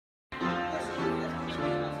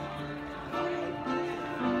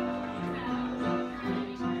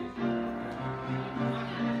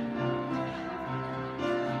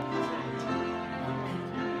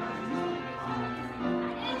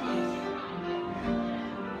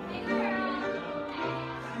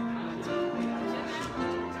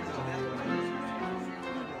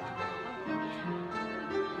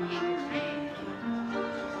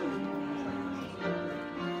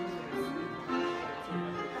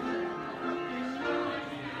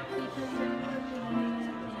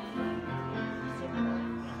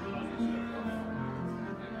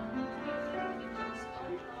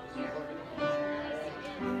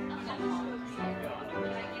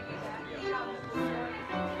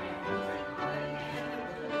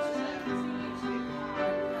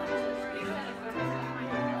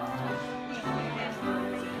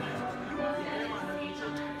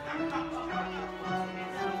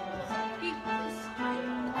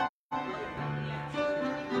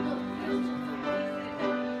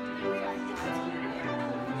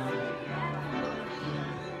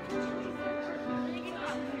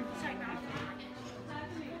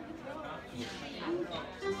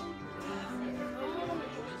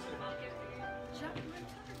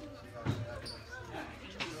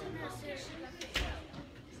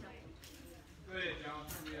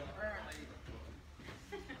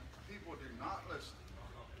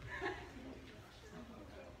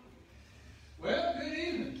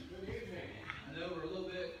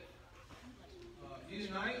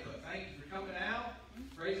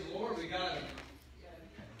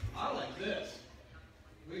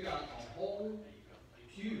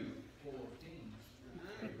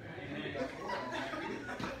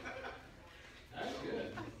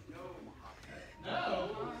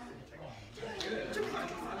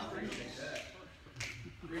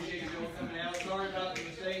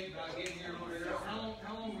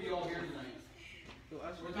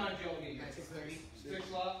What time did y'all get here? 6:30. 6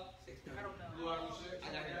 o'clock? 6:30. I don't know. A little after 6? I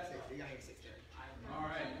got here at 6. You got here at 6:30. All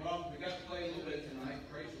right. Well, we got to play a little bit tonight.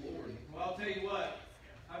 Praise the Lord. Well, I'll tell you what.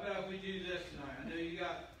 How about if we do this tonight? I know you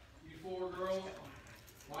got you 4 girls.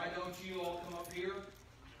 Why don't you all come up here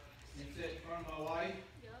and sit in front of my wife?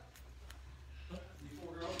 Yep. You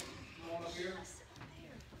 4 girls, come on up here.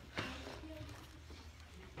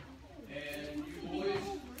 And you boys,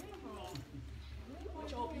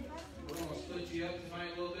 we're going to split you up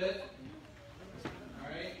tonight a little bit. All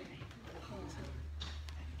right.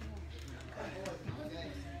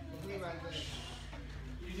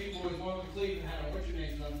 You two boys, one with Cleveland hat on. What's your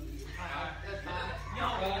name, son? I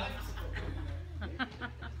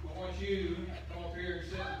want you to come up here and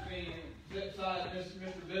sit beside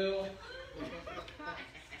Mr. Bill.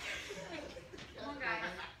 Come on, guys.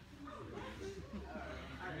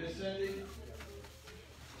 Miss Cindy.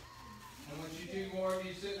 I want you 2 more of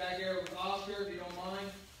you sit back here with Oscar, if you don't mind.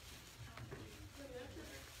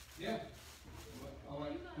 Yeah. I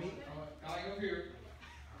want me. I want up here.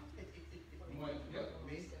 Yep.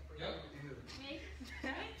 Me? Yep. Me?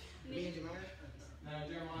 Me and Jeremiah? Now,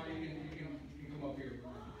 Jeremiah, you can come up here.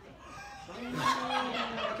 Can I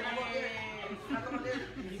come up there? Can I come up there?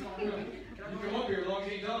 You come up here as long as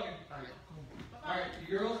you ain't talking. All right, you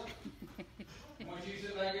girls. I want you to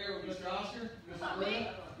sit back here with Mr. Oscar, Mrs.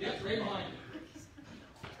 Brenda. Yes, right behind you.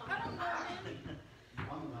 I don't know him.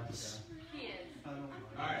 He is. All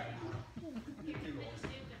right.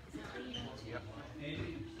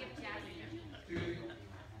 Andy. Give Jazzy. 2 of you.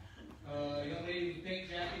 Young lady in the pink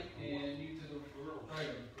jacket, and you to the right. I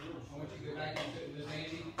want you to go back and sit with Miss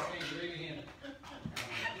Andy. Andy, raise your hand.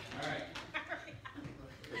 All right.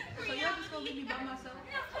 So y'all just gonna leave me by myself?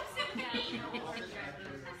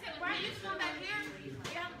 Why are you just going back here?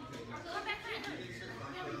 Yeah. Come back here.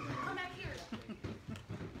 Come back here.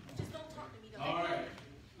 Just don't talk to me. All right.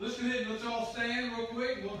 Let's go ahead and let's all stand real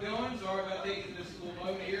quick. We'll go on. Sorry about taking this little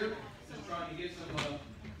moment here. Just trying to get some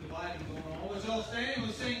dividing going on. Let's all stand.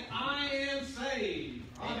 Let's sing I Am Saved.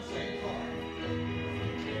 I'm saved.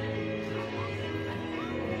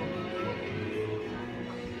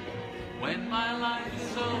 When my life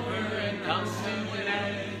is over and comes to an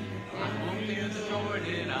end, I won't be the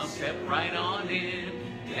Jordan, I'll step right on in.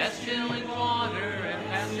 Yes, chilling water and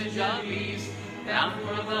passage of ease, down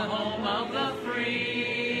for the home of the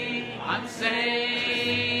free. I'm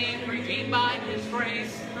saved, redeemed by His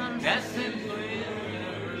grace, I'm destined to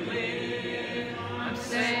live. I'm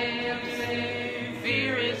saved,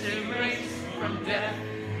 fear is erased from death,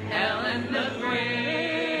 hell, and the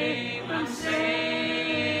grave. I'm saved.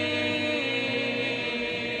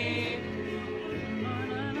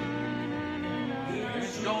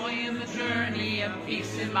 Joy in the journey and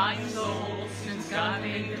peace in my soul, since God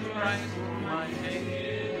paid the price for my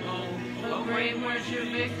ticket home. Oh, grave, where's your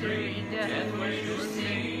victory? Death, where's your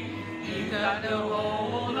sting? You got no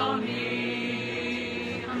hold on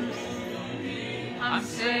me. I'm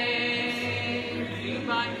saved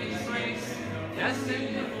by His grace,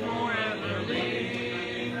 destined to forever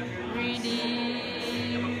live.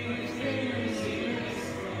 Redeemed,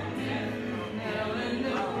 hell and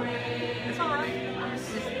the grave. It's all right.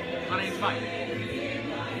 My name's Mike.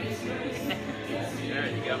 There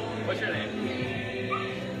you go. What's your name?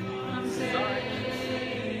 I'm saved.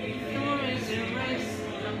 Nor is erased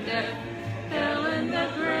from death, hell, and the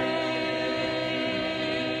grave.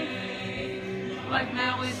 Life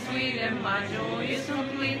now is sweet and my joy is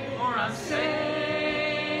complete, for I'm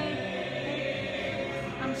saved.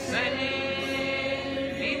 I'm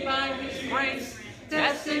saved by His grace,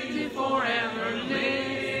 destined to forever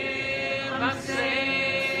live. I'm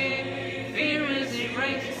saved. Fear is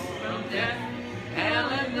erased from death, hell,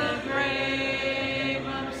 and the grave.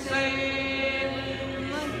 I'm saved.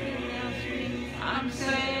 I'm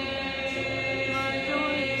saved. My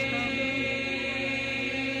joy is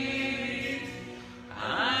complete.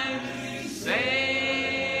 I'm saved.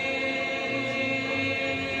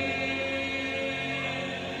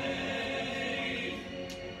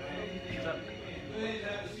 Please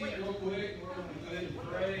have a seat real quick. We're going to go ahead and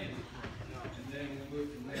pray. And then we'll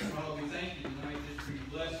move from there. Father, we thank you tonight just for your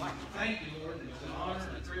blessing. Thank you, Lord. It's an honor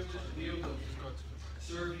and a privilege to be able to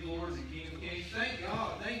serve you, Lord, as the King of Kings. Thank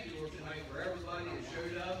God. Thank you, Lord, tonight for everybody that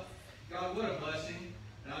showed up. God, what a blessing.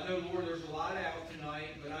 And I know, Lord, there's a lot out tonight,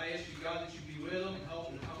 but I ask you, God, that you be with them and help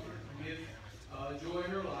them comfort and give joy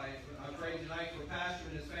in their life. I pray tonight for Pastor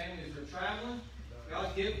and his family as they're traveling.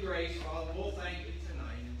 God, give grace. Father, we'll thank you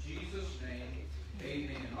tonight. In Jesus' name,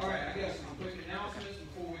 amen. All right, I got some quick announcements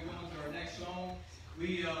before we go on to our next song.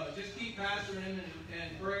 We just keep Pastor in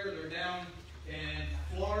prayer. They're down in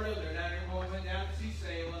Florida. They're down here. We went down to see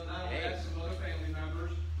Salem. Not only that, some other family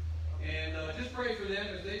members. them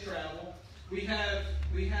as they travel. We have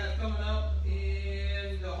coming up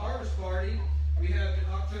in the harvest party. We have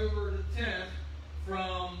October the 10th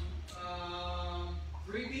from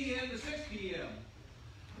 3 p.m. to 6 p.m.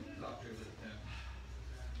 When is October the 10th?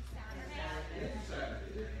 It's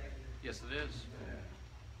Saturday. Yes, it is.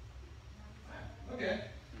 Okay.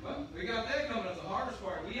 Well, we got that coming up, the harvest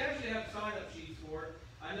party. We actually have sign-up sheets for it.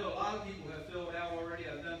 I know a lot of people have filled out already.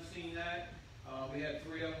 I've done seen that. We had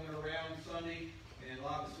 3 of them went around Sunday, and a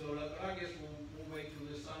lot was filled up. But I guess we'll wait till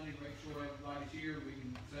this Sunday to make sure everybody's here. We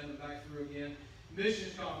can send them back through again.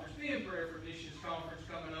 Missions conference. Be in prayer for missions conference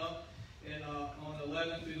coming up and on the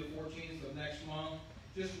 11th through the 14th of next month.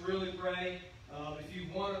 Just really pray. If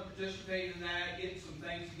you want to participate in that, getting some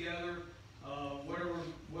things together,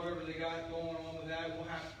 whatever they got going on with that,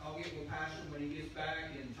 I'll get with Pastor when he gets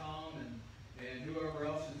back, and Tom and whoever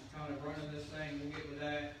else is kind of running this thing. We'll get with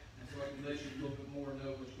that, and so I can let you a little bit more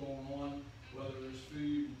know what's going on, whether there's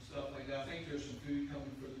food and stuff like that. I think there's some food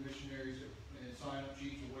coming for the missionaries and sign-up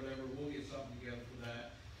sheets or whatever. We'll get something together for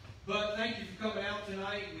that. But thank you for coming out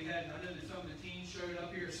tonight. I know that some of the teens showed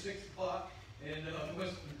up here at 6 o'clock, and there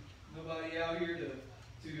wasn't nobody out here to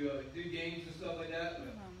do games and stuff like that.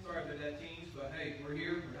 But sorry about that, teens. But hey, we're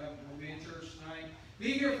here. We'll be in church tonight.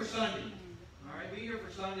 Be here for Sunday. All right, be here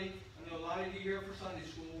for Sunday. I know a lot of you here for Sunday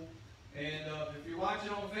school. And if you're watching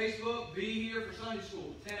on Facebook, be here for Sunday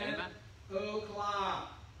school. 10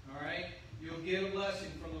 o'clock. All right? You'll get a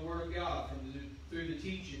blessing from the Word of God through the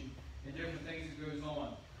teaching and different things that goes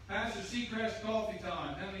on. Pastor Seacrest Coffee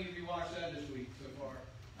Time. How many of you watched that this week so far?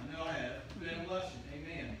 I know I have. It's been a blessing.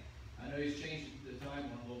 Amen. I know he's changed the time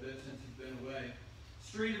one a little bit since he's been away.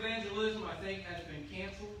 Street evangelism, I think, has been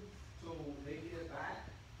canceled until they get it back.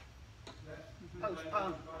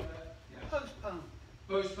 Postponed. Yeah. Postponed.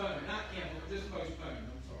 Postponed, not canceled, just postponed.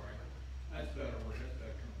 I'm sorry. That's better word. That's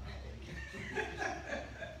better.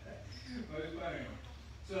 Postponed.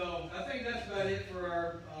 So I think that's about it for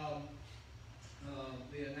our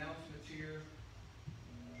the announcements here.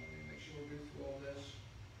 Let me make sure we go through all this.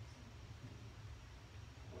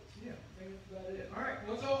 Yeah, I think that's about it. All right,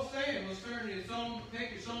 let's all stand. Let's turn to the song.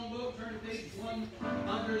 Take your song book. Turn to page 107.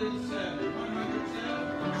 107.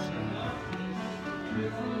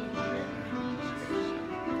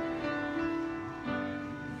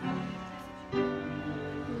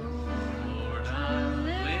 Lord, I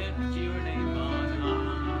lift your name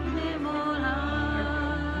on high.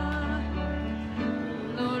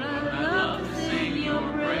 Lord, I love to sing your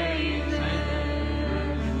praises.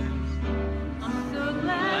 I'm so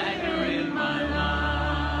glad you're in my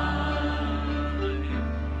life.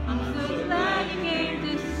 I'm so glad you came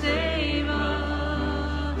to save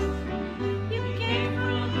us. You came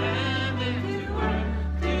from heaven.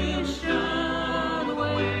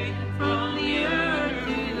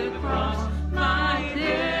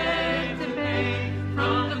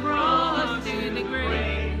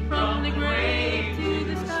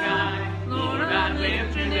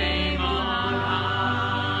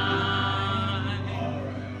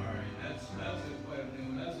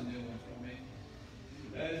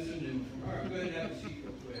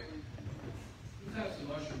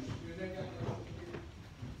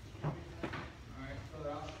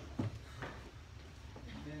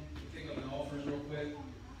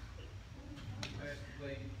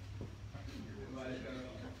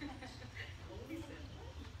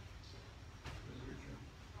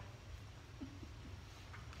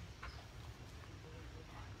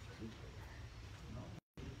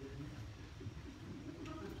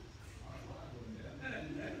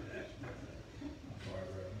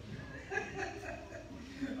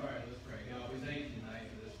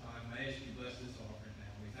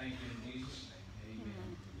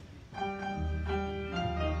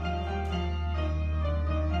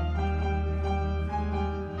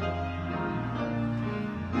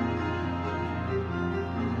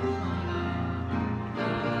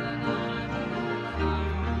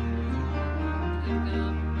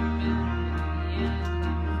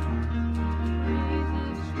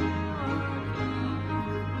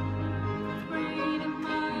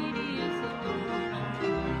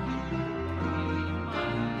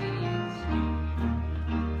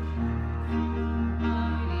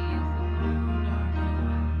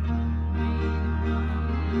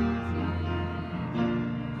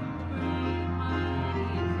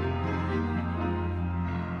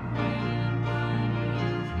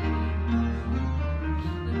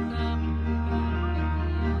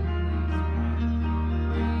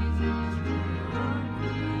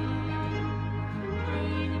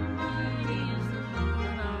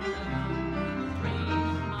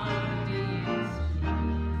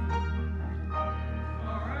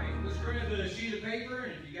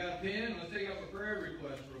 a pen, let's take up a prayer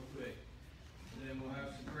request real quick. And then we'll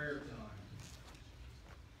have some prayer time.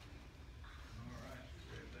 All right.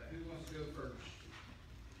 Who wants to go first?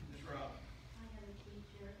 Ms. Robin. I have a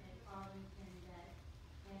teacher at Arlington that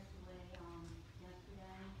passed away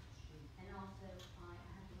yesterday, and also I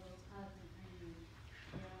have a little cousin who's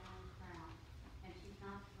still on trial, and she's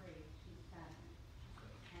not 3, she's 7,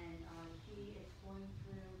 and she is going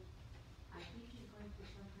through, I think she's going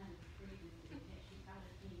through some kind of treatment because she's got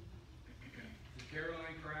leukemia. So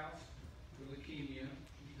Caroline Krause for leukemia.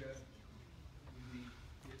 Okay. We need to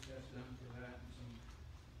get tests done for that and some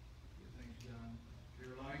get things done.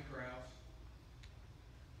 Caroline Krause.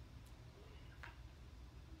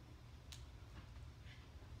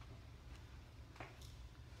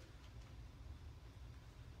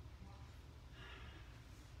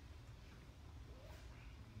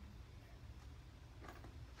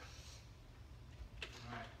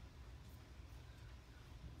 All right.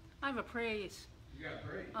 I have a praise. You got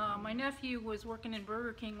great. My nephew was working in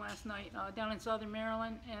Burger King last night down in Southern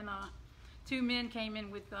Maryland, and 2 men came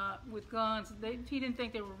in with guns. He didn't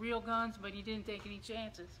think they were real guns, but he didn't take any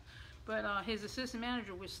chances. But his assistant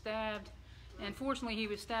manager was stabbed, and fortunately he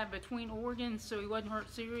was stabbed between organs, so he wasn't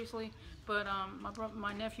hurt seriously. But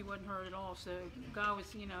my nephew wasn't hurt at all, so God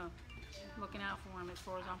was, looking out for him as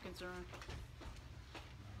far as I'm concerned.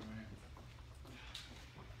 All right.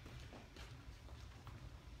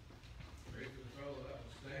 Ready for the fellow that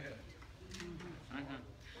was stabbed.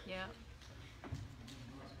 Yeah.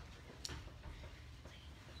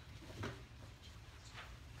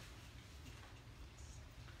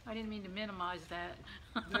 I didn't mean to minimize that.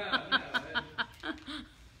 No. Thank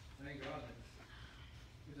God that.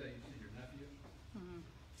 Is that you said your nephew? Mhm.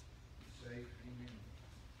 Safe, amen.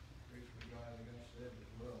 Praise for God that got stabbed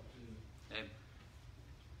as well, too. Amen.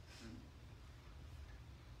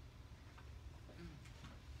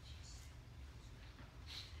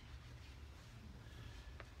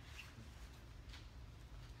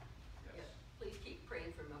 Yes. Please keep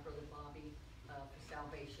praying for my brother Bobby for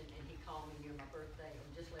salvation. And he called me near my birthday and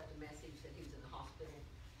just left a message that he was in the hospital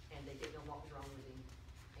and they didn't know what was wrong with him.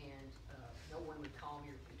 And no one would call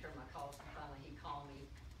me or return my calls. And finally he called me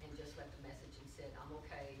and just left a message and said, I'm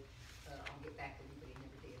okay, I'll get back with you, but he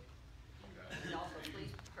never did. And also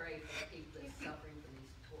please pray for the people that's suffering from these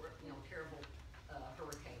terrible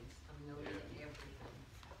hurricanes. I mean, they're losing everything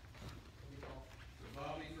in the Gulf. So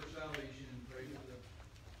Bobby for salvation and pray for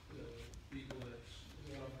the people that's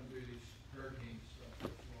suffering through these hurricanes, stuff,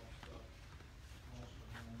 that's lost stuff, lost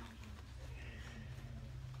their homes.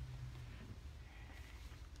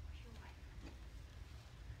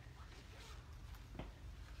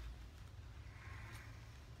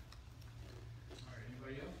 All right,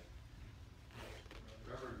 anybody else?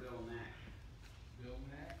 Reverend Bill Mack, Bill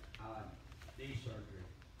Mack? knee surgery.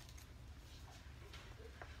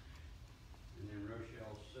 And then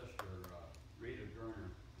Rochelle's sister, Rita Garner,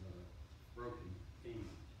 broken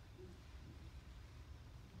femur.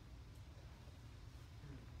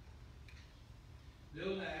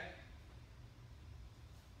 Bill Mack.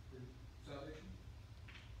 For salvation?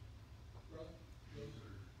 Brother?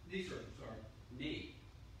 Knee surgery, sorry. Knee.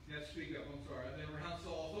 You have to speak up, I'm sorry. I've been around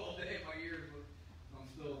saws all day, my ears, I'm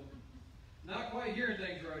still not quite hearing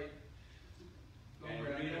things right. Don't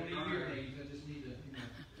worry, I don't need hearing aids, I just need to,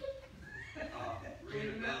 clean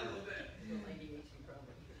them out a little bit. The radiation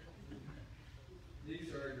problem. Knee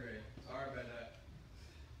surgery, sorry about that.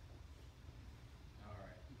 All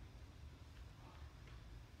right.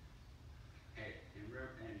 And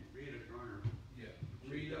Rita Garner. Yeah. she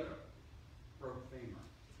Rita. got a broke femur.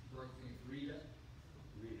 Brooklyn, Rita.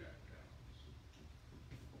 Rita.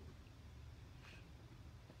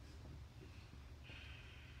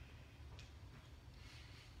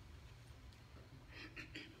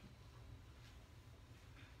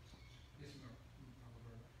 Yes, ma'am.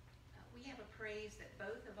 We have a praise that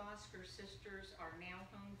both of Oscar's sisters are now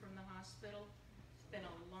home from the hospital. It's been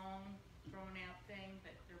a long, drawn-out thing,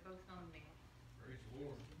 but they're both home now. Praise the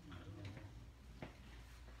Lord.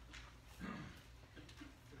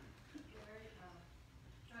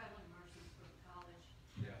 Traveling mercies for the college.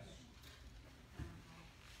 Yes.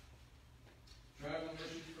 Traveling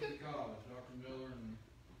mercies for the college, Dr. Miller and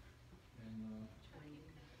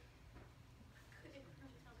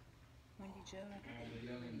Wendy Joe. all the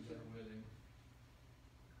youngins that are with him.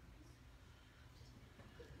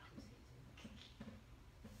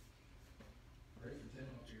 Pray for Tim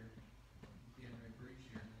up here. He's getting ready to preach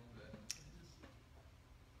here in a little bit.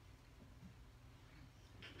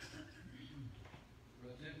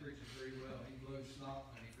 Brother Tim preaches very well. He blows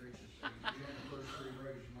snot when he preaches. So if you're on the first 3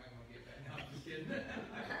 rows, you might want to get back. No, I'm just kidding.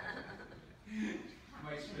 Might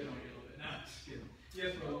might spit on you a little bit. No, I'm just kidding.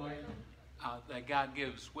 Yes, Brother Mike. That God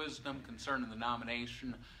gives wisdom concerning the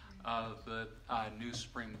nomination of the new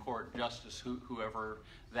Supreme Court Justice, whoever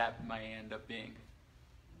that may end up being.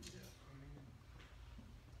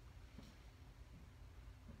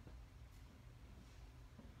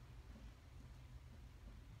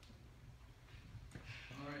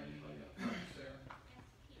 All right, anybody else? Sarah. Yes,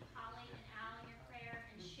 keep Holly and Al in your prayer,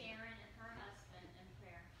 and Sharon and her husband in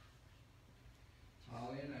prayer.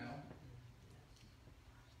 Holly and Al.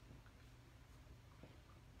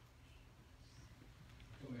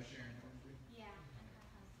 Talking about Sharon Hornsby. Yeah, and her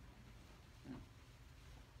husband.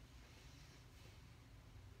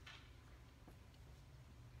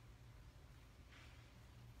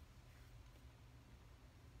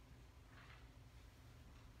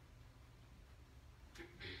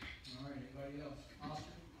 All right, anybody else?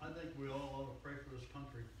 Oscar? I think we all ought to pray for this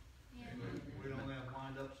country. Yeah. We don't have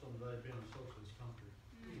wind up someday being a socialist country.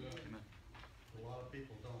 Amen. A lot of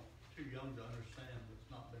people don't, too young to understand that's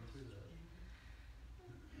not been through that.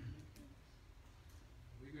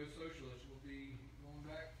 We go socialist, we'll be going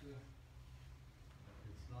back to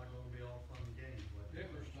It's not gonna be all fun and games like that.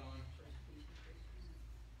 Hitler's time.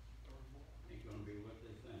 Ain't gonna be what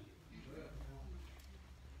they think. But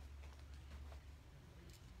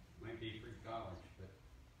Might be free college, but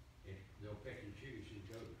they'll pick and choose who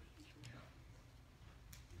goes. Which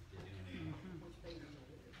baby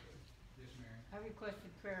is it? Yes, Mary. I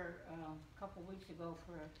requested prayer a couple weeks ago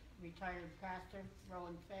for a retired pastor,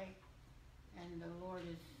 Rowan Fay, and the Lord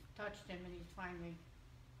has touched him and he's finally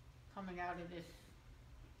coming out of this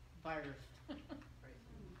virus. Good,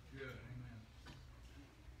 amen.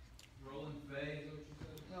 Roland Fay, is that what you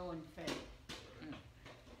said? Rowan Fay.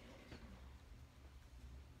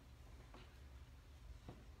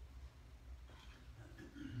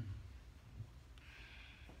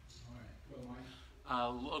 All right, Brother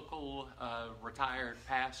Mike. Local retired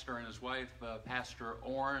pastor and his wife, Pastor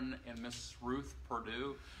Orrin and Miss Ruth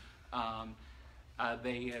Perdue.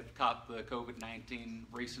 They have caught the COVID-19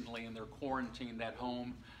 recently and they're quarantined at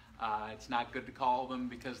home. It's not good to call them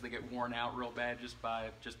because they get worn out real bad just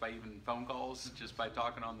by even phone calls, just by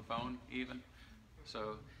talking on the phone even.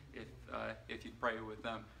 So if you pray with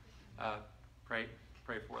them, pray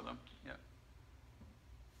for them. Yeah.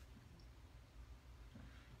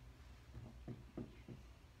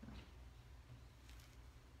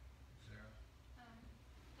 Sarah.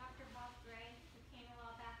 Dr. Bob Gray, who came a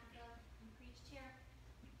while back ago and preached here.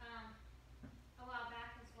 A while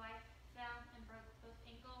back, his wife fell and broke both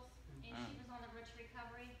ankles, and she was on the road to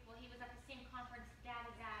recovery. Well, he was at the same conference Dad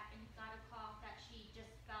is at, and he got a call that she just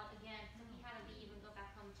fell again, so he had to leave and go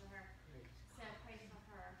back home to her. So pray for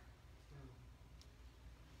her.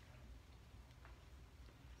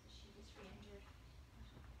 She was re-injured.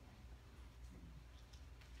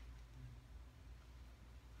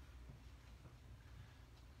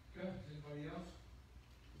 Good, anybody else?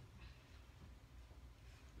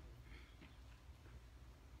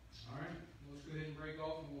 All right, let's go ahead and break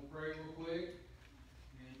off and we'll pray real quick.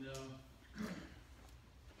 And,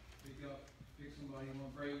 pick somebody you want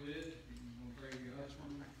to pray with. If you want to pray with your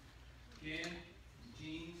husband, Ken,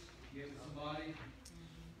 Jeans, get with somebody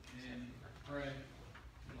and pray.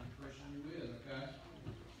 Like the person you're with, okay?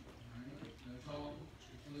 All right, no talk,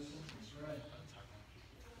 just listen, that's right.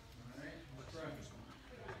 All right, let's pray.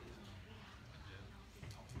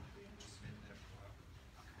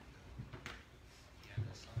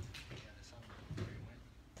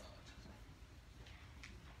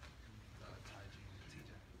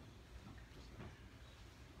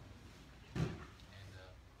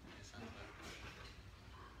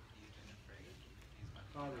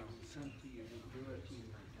 Father, we come to you and do it to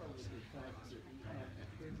you over the fact that we have the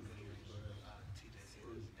privilege to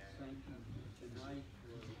thank you tonight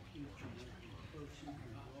for each and every person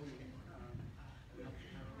involved.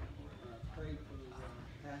 Pray for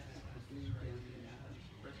Pastor Perdue down in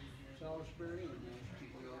Salisbury and ask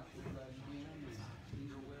you to also bless him and his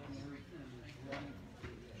family and his wife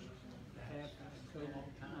have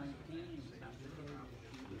COVID-19 and we pray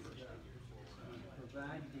that you would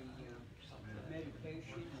provide the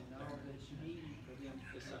medication and all that's needed for them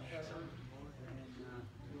to recover, and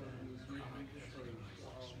Lord, we give you the praise for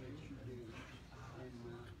all that you do.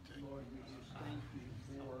 And Lord, we just thank you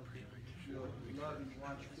for your love and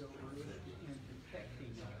watch over us and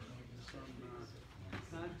protecting us from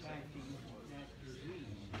contacting that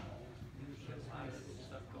disease.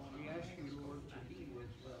 We ask you, Lord, to be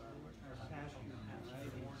with our pastor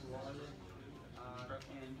tonight in Florida,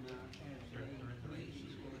 and as they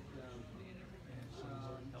please with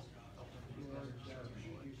Lord,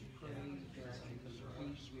 we just pray that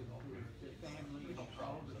you will be with the family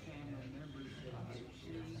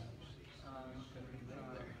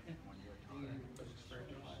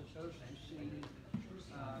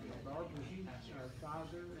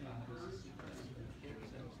members of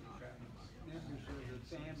the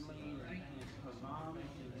family and her mom, and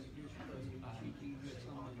we just pray that she be with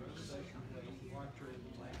them in a special way, watch her and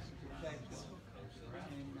protect them.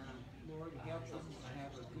 And Lord, help them to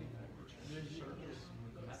have a good visit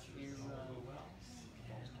with their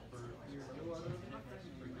daughter, and I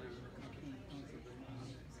can't think of her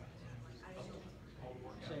name.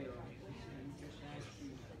 Sarah, and just ask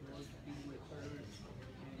you, Lord, to be with her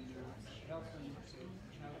and help them to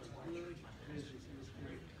have a good visit with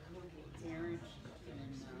their parents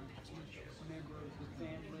and each member of the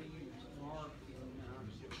family, Mark and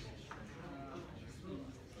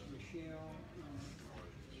Michelle,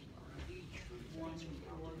 each one,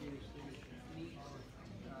 Lord, as they meet,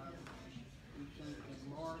 we thank that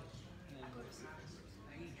Mark and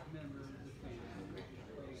each member of the family, we just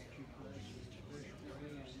pray that you bless in a special way.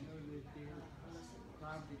 I know that they're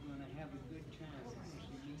probably going to have a good time as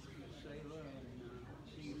they meet with Selah and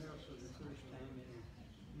see her for the first time in a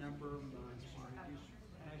number of months. And we just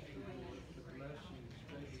ask you, Lord, to bless and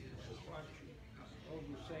especially to watch you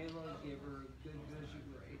over Selah, give her a good visit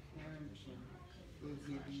with her parents, and we'll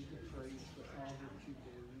give you the praise for all that you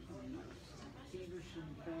do. And Peterson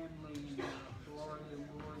family in Florida,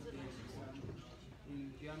 Lord, the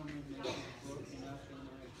gentleman that was broken up in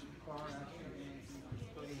a car accident, and we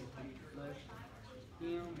pray that you bless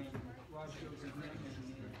him and watch over him and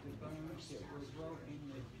the bones that were broken,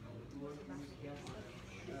 that Lord would help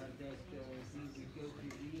that he would go to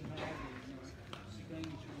rehab and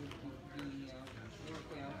things would be work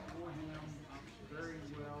out for him very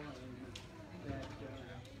well, and that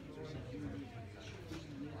Lord, you would be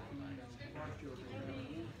with him and watch over him.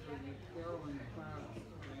 And for the Carolyn Cloud,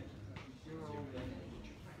 that girl that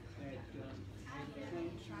had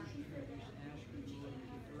cancer, we just ask you, Lord,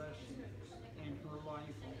 to bless him in her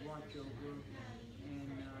life and watch over,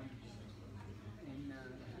 and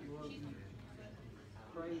Lord, we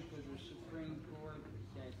pray for the Supreme Court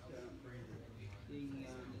that the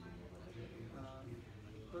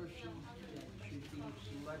person that should be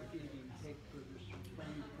selected and picked for the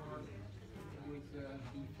Supreme Court would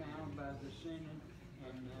be found by the Senate,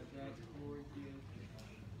 and that, Lord, they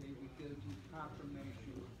would go through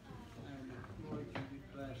confirmation, and Lord, you would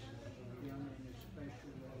bless them and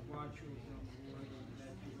especially watch over them, Lord, and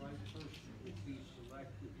that the right person would be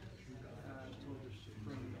selected for the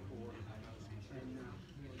Supreme Court. And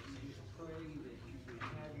Lord, we just pray that you would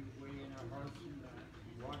have your way in our hearts and lives.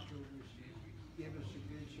 Watch over us, give us a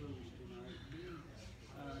good service tonight. Be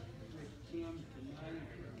with Tim tonight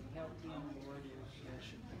and help him, Lord, as he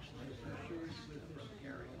shares with us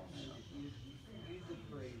here. And give you the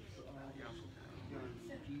praise for all that you've done.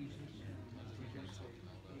 Jesus, we just say,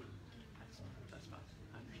 amen. That's fine.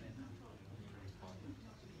 I understand that.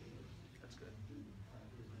 That's good.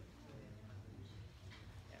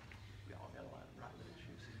 Yeah, we all got a lot of private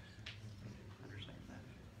issues. I understand that.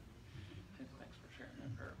 And thanks for sharing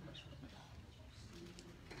that prayer request with me.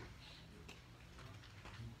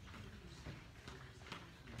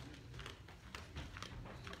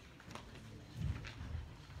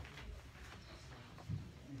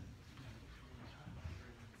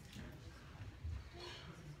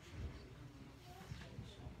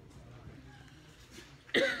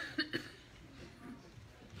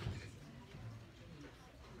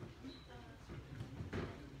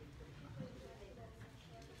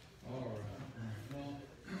 All right. Well,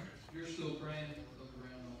 you're still praying. Look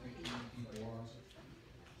around. I don't think too many people are.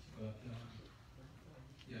 But,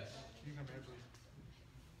 yes. You can pray, please.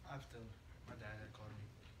 My dad had called me.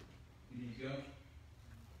 You need to go?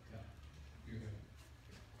 Yeah. You're good.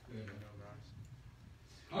 Good.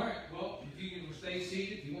 All right. Well, if you can stay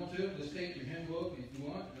seated, if you want to, let's take your hymn book if you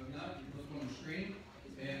want. If not, you look on the screen.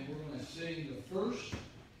 And we're going to sing the first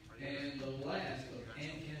and the last of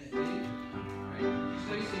And Can It Be? All right.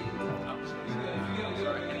 Stay seated. If you gotta go,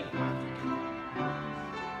 ahead.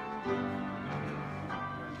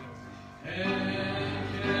 And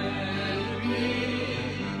can it be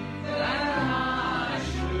that I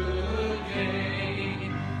should gain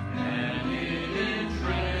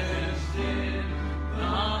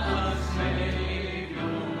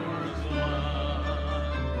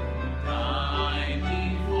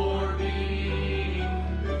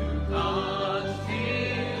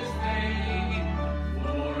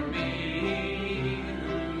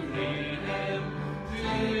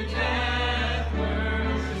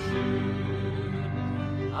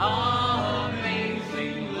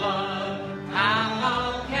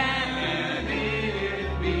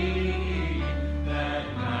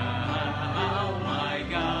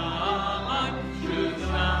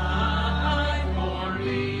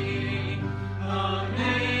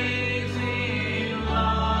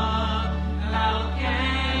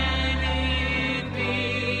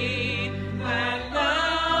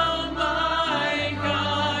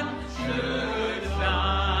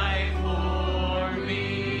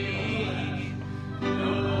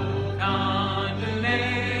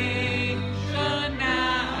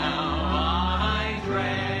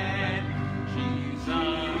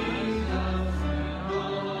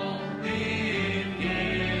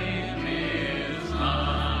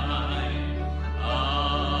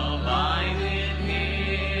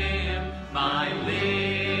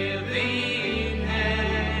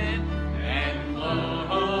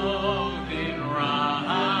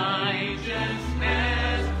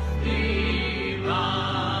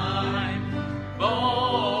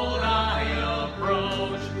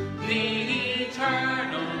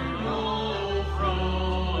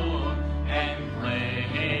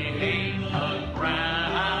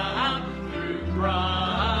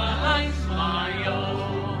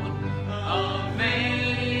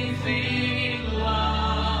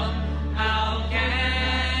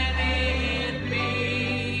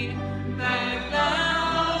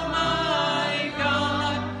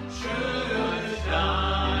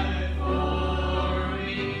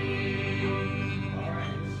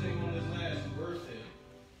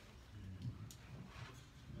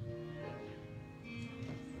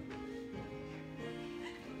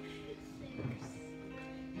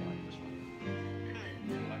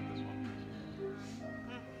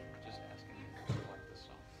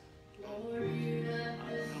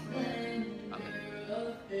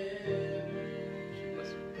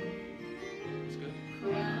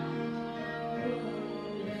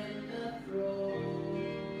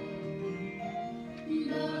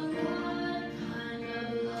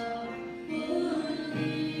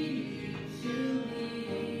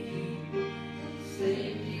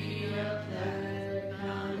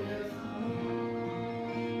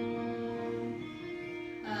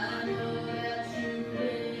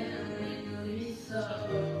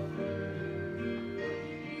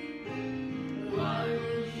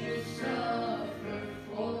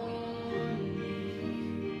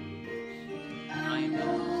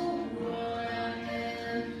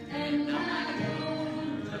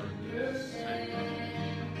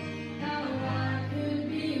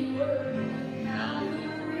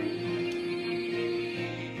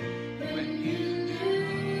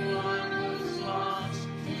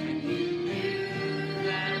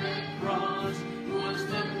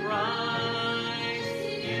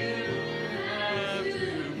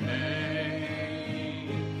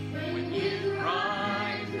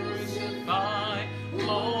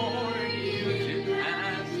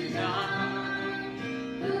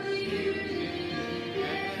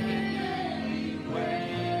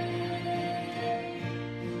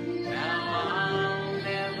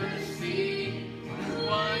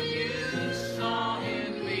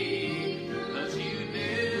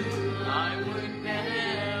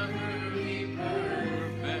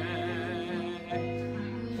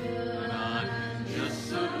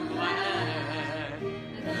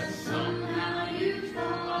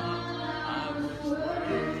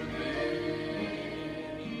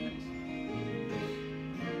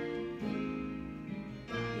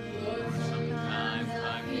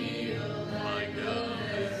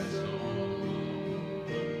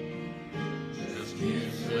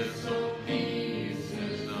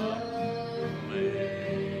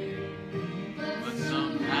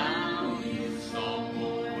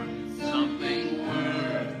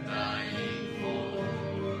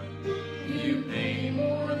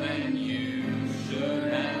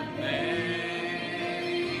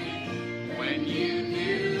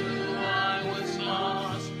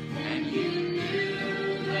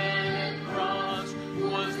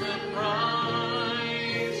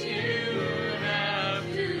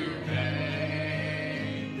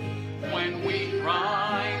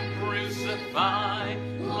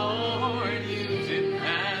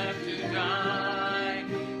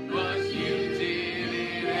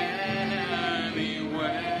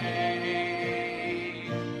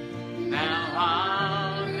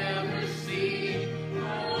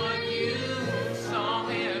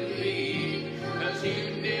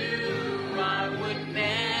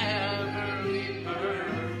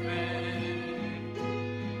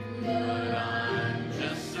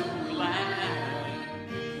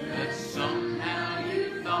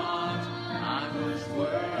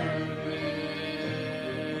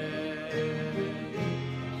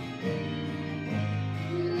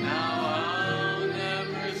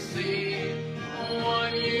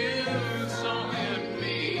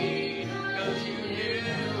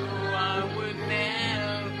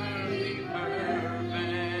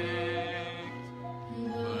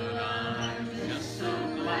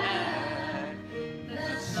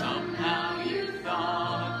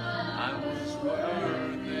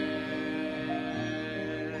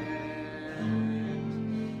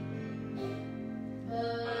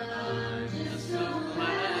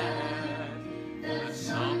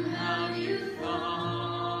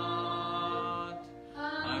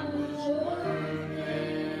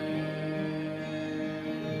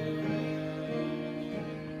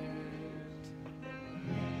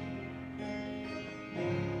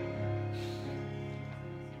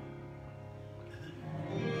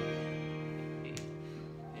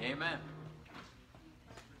Amen.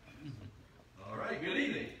 All right, good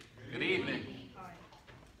evening. Good evening.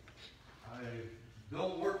 I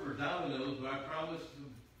don't work for Domino's, but I promise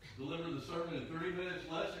to deliver the sermon in 30 minutes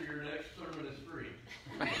less, or your next sermon is free.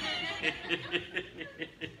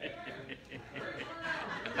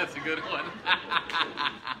 That's a good one.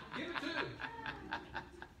 Give it to him.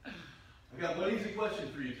 I've got one easy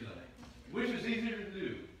question for you tonight. Which is easier to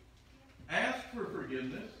do? Ask for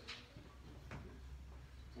forgiveness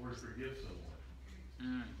or to forgive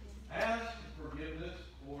someone? Ask forgiveness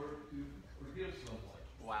or to forgive someone.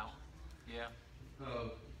 Wow. Yeah.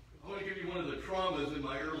 I want to give you one of the traumas in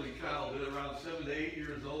my early childhood, around 7 to 8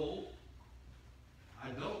 years old. I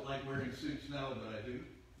don't like wearing suits now, but I do.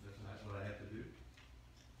 That's not what I have to do.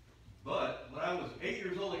 But when I was 8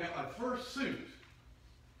 years old, I got my first suit.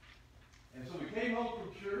 And so we came home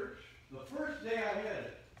from church. The first day I had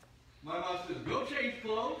it, my mom says, go change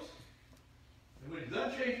clothes. And when you're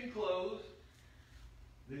done changing clothes,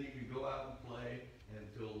 then you can go out and play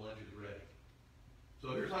until lunch is ready.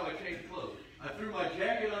 So here's how I changed clothes. I threw my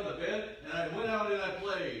jacket on the bed, and I went out and I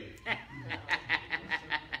played.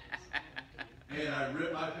 And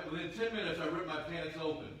within 10 minutes, I ripped my pants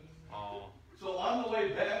open. Oh. So on the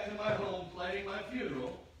way back to my home planning my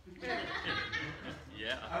funeral,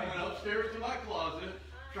 Yeah. I went upstairs to my closet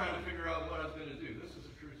trying to figure out what I was going to do. This is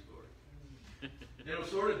a true story. It was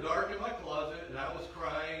sort of dark in my closet, and I was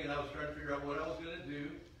crying, and I was trying to figure out what I was going to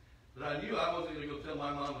do. But I knew I wasn't going to go tell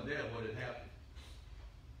my mom and dad what had happened.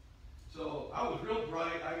 So I was real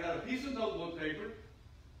bright. I got a piece of notebook paper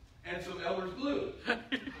and some Elmer's glue. And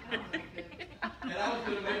I was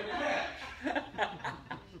going to make a patch.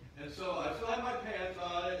 And so I still had my pants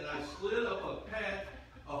on it, and I slid up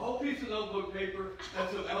a whole piece of notebook paper and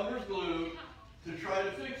some Elmer's glue to try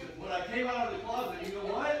to fix it. When I came out of the closet, you know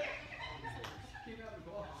what?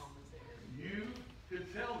 You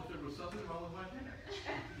could tell that there was something wrong with my pants.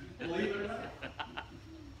 Believe it or not.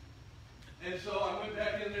 And so I went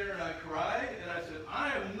back in there and I cried, and I said,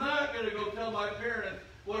 I am not going to go tell my parents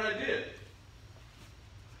what I did.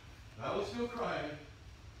 I was still crying,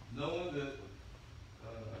 knowing that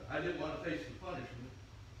I didn't want to face the punishment.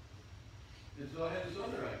 And so I had this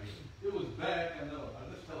other idea. It was back, I know,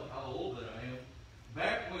 I just tell how old that I am,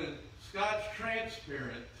 back when Scotch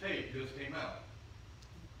Transparent tape just came out.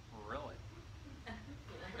 Really?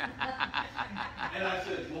 And I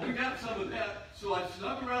said, well, we got some of that. So I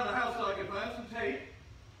snuck around the house so I could find some tape.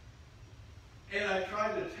 And I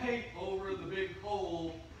tried to tape over the big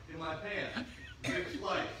hole in my pants, big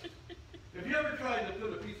slice. Have you ever tried to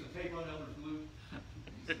put a piece of tape on Elmer's glue?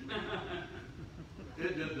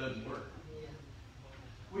 It just doesn't work.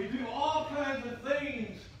 We do all kinds of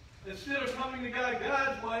things instead of coming to God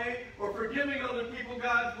God's way, or forgiving other people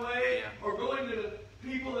God's way, or going to the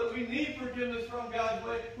people that we need forgiveness from God's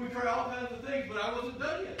way, we try all kinds of things, but I wasn't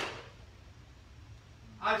done yet.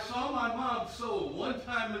 I saw my mom sew one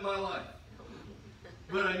time in my life,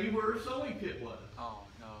 but I knew where her sewing kit was. Oh,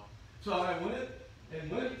 no. So I went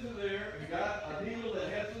to there and got a needle that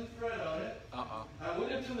had some thread on it. I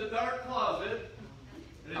went into the dark closet,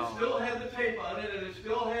 and it still had the tape on it, and it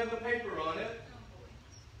still had the paper on it.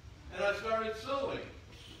 And I started sewing.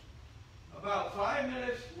 About 5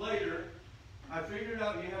 minutes later, I figured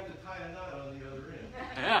out you have to tie a knot on the other end.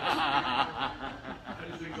 I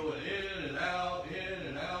just been going in and out, in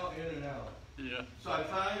and out, in and out. Yeah. So I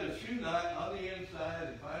tied a shoe knot on the inside,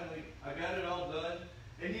 and finally I got it all done.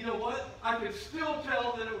 And you know what? I could still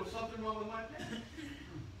tell that it was something wrong with my pants.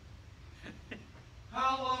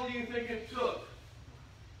 How long do you think it took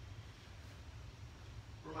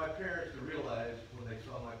for my parents to realize when they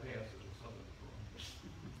saw my pants that was something wrong?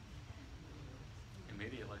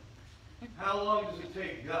 Immediately. How long does it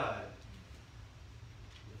take God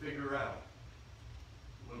to figure out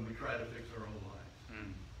when we try to fix our own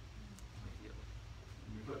lives?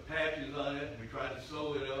 We put patches on it, and we try to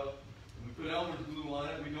sew it up, and we put Elmer's glue on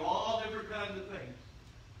it. We do all different kinds of things.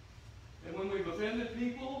 And when we've offended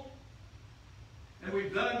people, and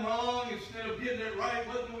we've done wrong, instead of getting it right,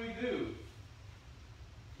 what do?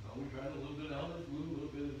 Well, we try a little bit of Elmer's glue, a little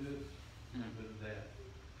bit of this, a little bit of that.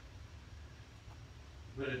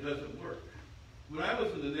 But it doesn't work. When I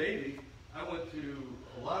was in the Navy, I went to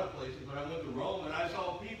a lot of places, but I went to Rome, and I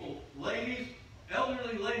saw people, ladies,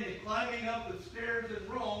 elderly ladies, climbing up the stairs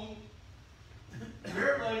in Rome,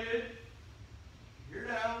 bare-legged, here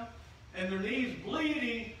down, and their knees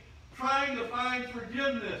bleeding, trying to find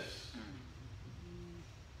forgiveness.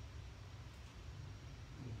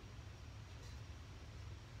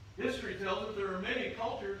 History tells us there are many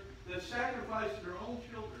cultures that sacrificed their own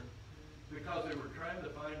children because they were trying to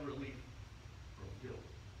find relief from guilt.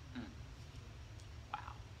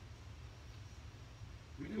 Wow.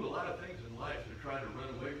 We do a lot of things in life to try to run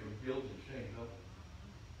away from guilt and shame, don't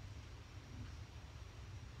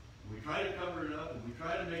we? We try to cover it up and we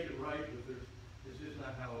try to make it right, but it's just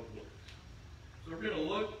not how it works. So we're going to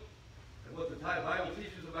look at what the Bible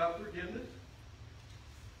teaches about forgiveness.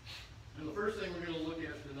 And the first thing we're going to look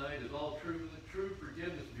at tonight is all true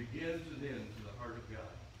forgiveness begins and ends in the heart of God.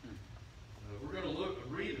 We're going to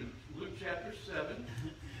read in Luke chapter 7,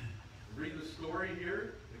 read the story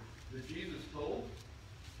here that Jesus told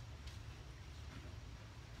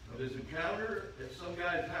of his encounter at some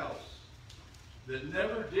guy's house that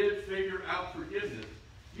never did figure out forgiveness.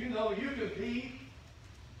 You know, you can be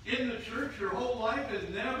in the church your whole life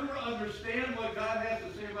and never understand what God has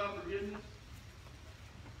to say about forgiveness.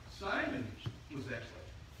 Simon was that way.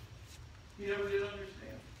 He never did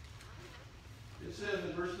understand. It says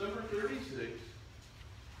in verse number 36,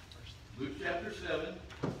 Luke chapter 7,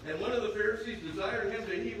 and one of the Pharisees desired him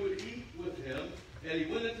that he would eat with him, and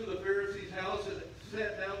he went into the Pharisee's house and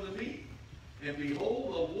sat down to meat. And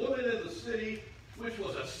behold, a woman in the city, which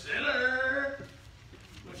was a sinner,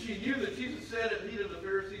 when she knew that Jesus sat at meat in the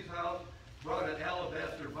Pharisee's house, brought an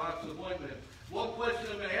alabaster box of ointment. One question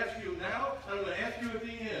I'm going to ask you now, and I'm going to ask you at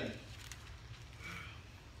the end.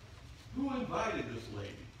 Who invited this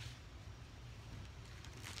lady?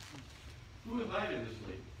 Who invited this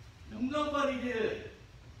lady? Nobody did.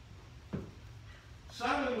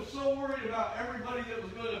 Simon was so worried about everybody that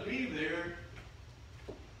was going to be there,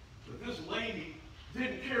 but this lady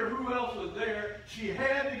didn't care who else was there. She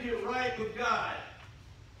had to get right with God.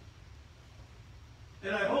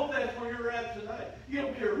 And I hope that's where you're at tonight. You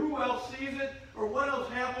don't care who else sees it or what else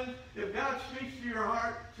happens. If God speaks to your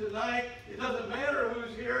heart tonight, it doesn't matter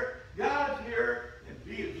who's here. God's here, and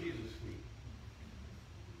be at Jesus' feet.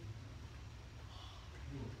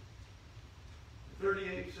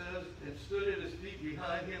 38 says, and stood at his feet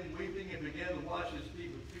behind him, weeping, and began to wash his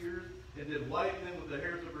feet with tears, and did wipe them with the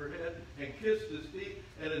hairs of her head, and kissed his feet,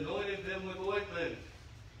 and anointed them with ointment.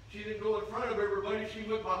 She didn't go in front of everybody. She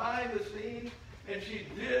went behind the scenes, and she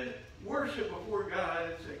did worship before God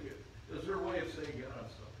and sing it. It was her way of saying, God, I'm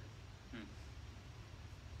sorry.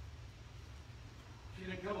 She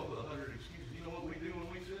didn't come up with 100 excuses. You know what we do when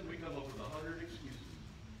we sin? We come up with 100 excuses.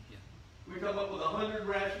 Yeah. We come up with 100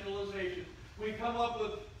 rationalizations. We come up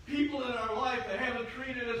with people in our life that haven't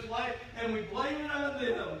treated us right, and we blame it on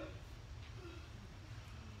them.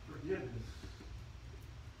 Forgiveness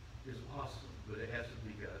is awesome, but it has to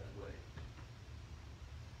be God's way.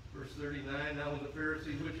 Verse 39, now when the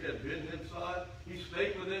Pharisees which had bidden him saw it, he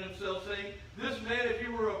spake within himself, saying, this man, if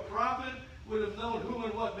he were a prophet, would have known whom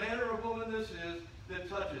and what manner of woman this is that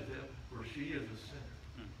toucheth him, for she is a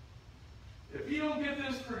sinner. don't get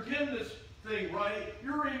this forgiveness thing right,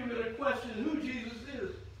 you're even going to question who Jesus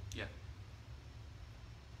is. Yeah.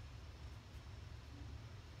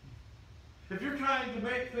 If you're trying to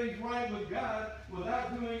make things right with God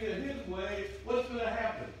without doing it His way, what's going to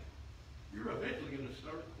happen? You're eventually going to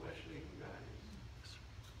start questioning who God is.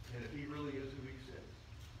 And if He really is who He says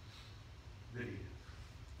that He is.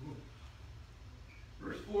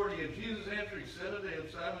 Verse 40, and Jesus answering said unto him,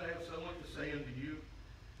 Simon, I have somewhat to say unto you.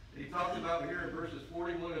 And he talked about here in verses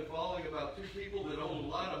 41 and following about two people that owed a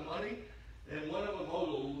lot of money, and one of them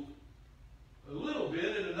owed a little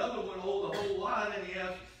bit, and another one owed a whole lot, and he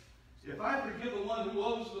asked, if I forgive the one who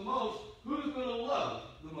owes the most, who's going to love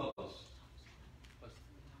the most?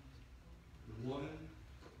 The one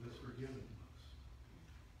that's forgiven the most.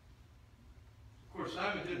 Of course,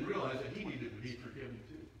 Simon didn't realize that he needed to be forgiven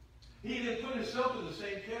too. He didn't put himself in the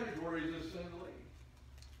same category as this sinner lady.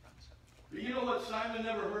 But you know what Simon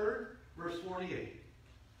never heard? Verse 48.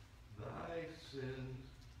 Thy sins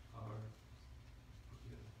are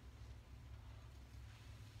forgiven.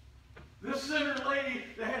 This sinner lady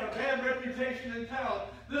that had a bad reputation in town,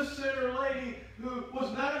 this sinner lady who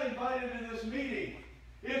was not invited to this meeting,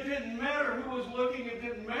 it didn't matter who was looking, it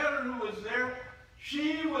didn't matter who was there.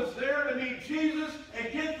 She was there to meet Jesus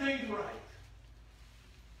and get things right.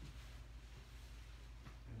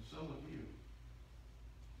 And some of you,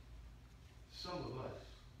 some of us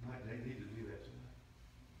might need to do that tonight.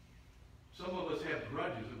 Some of us have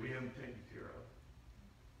grudges that we haven't taken care of.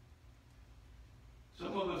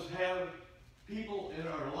 Some of us have people in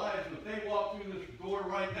our lives, if they walk through this door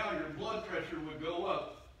right now, your blood pressure would go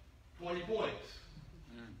up 20 points.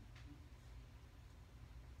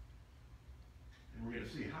 And we're going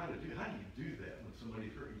to see how do you do that when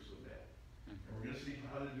somebody's hurt you so bad. And we're going to see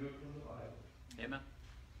how to do it from the Bible. Amen.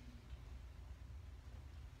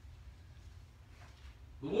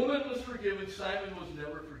 The woman was forgiven. Simon was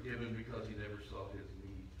never forgiven because he never saw his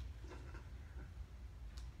need.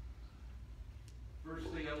 First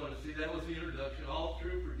thing I want to see, that was the introduction. All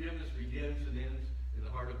true forgiveness begins and ends in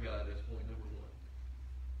the heart of God. That's point number one.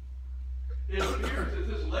 It appears that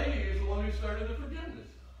this lady is the one who started the forgiveness.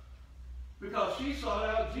 Because she sought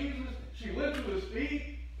out Jesus, she went to his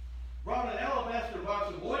feet, brought an alabaster box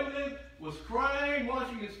of ointment, was crying,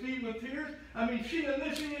 washing his feet with tears. I mean, she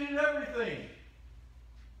initiated everything.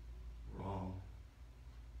 Wrong.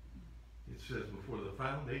 It says before the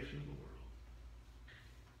foundation of the world,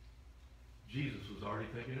 Jesus was already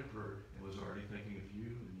thinking of her and was already thinking of you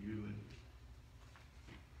and you and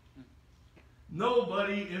you.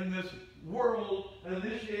 Nobody in this world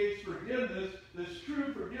initiates forgiveness, this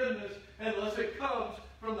true forgiveness, unless it comes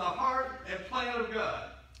from the heart and plan of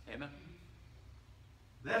God. Amen.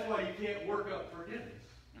 That's why you can't work up forgiveness.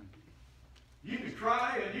 You can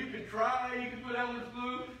try and you can try, you can put Elmer's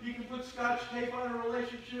glue, you can put Scotch tape on a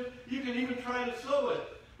relationship, you can even try to sew it.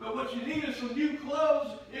 But what you need is some new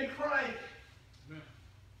clothes in Christ.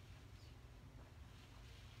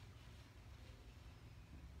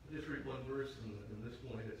 I just read one verse in this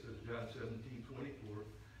point. It says, John 17:24.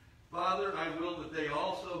 Father, I will that they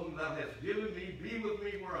also whom thou hast given me be with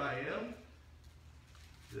me where I am,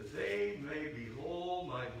 that they may behold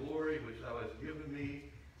my glory which thou hast given me,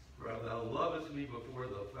 for thou lovest me before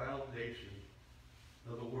the foundation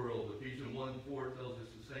of the world. Ephesians 1:4 tells us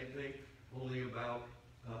the same thing, only about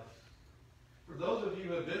us. For those of you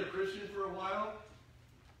who have been a Christian for a while,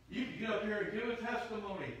 you can get up here and give a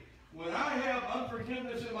testimony. When I have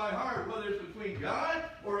unforgiveness in my heart, whether it's between God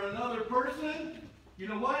or another person, you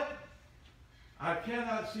know what? I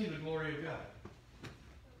cannot see the glory of God.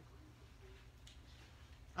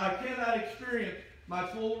 I cannot experience my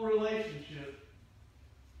full relationship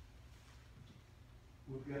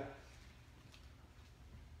with God.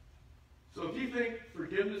 So if you think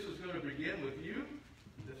forgiveness is going to begin with you,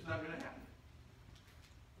 that's not going to happen.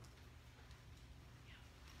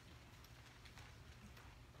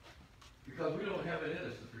 Because we don't have it in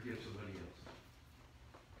us to forgive somebody else.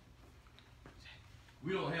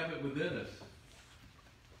 We don't have it within us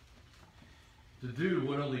to do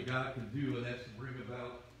what only God can do, and that's to bring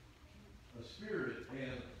about a spirit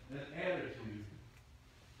and an attitude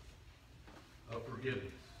of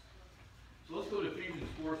forgiveness. So let's go to Ephesians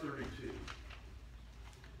 4:32.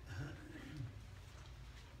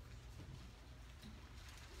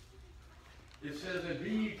 It says, and be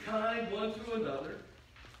ye kind one to another,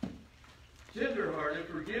 tender-hearted,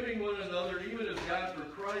 forgiving one another, even as God for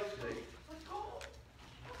Christ's sake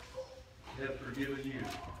hath forgiven you.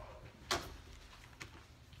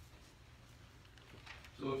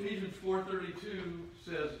 So Ephesians 4:32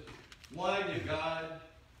 says, why did God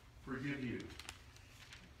forgive you?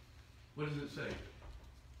 What does it say?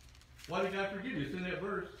 Why did God forgive you? It's in that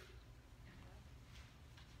verse.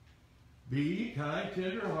 Be ye kind,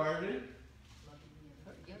 tender-hearted.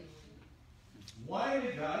 Why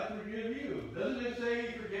did God forgive you? Doesn't it say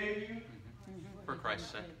He forgave you? For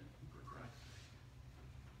Christ's sake. For Christ's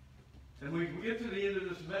sake. And we get to the end of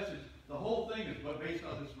this message, the whole thing is based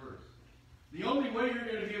on this verse. The only way you're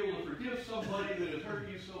going to be able to forgive somebody that has hurt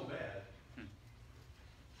you so bad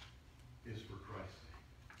is for Christ's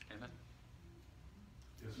sake. Amen.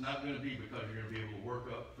 It's not going to be because you're going to be able to work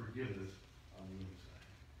up forgiveness on the inside.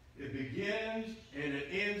 It begins and it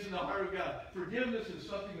ends in the heart of God. Forgiveness is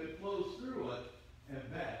something that flows through us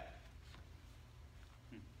and back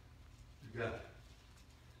to God.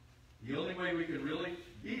 The only way we can really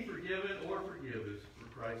be forgiven or forgive is for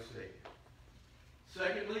Christ's sake.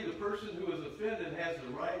 Secondly, the person who is offended has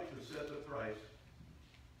the right to set the price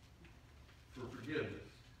for forgiveness.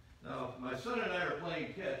 Now, my son and I are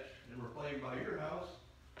playing catch, and we're playing by your house.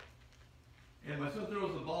 And my son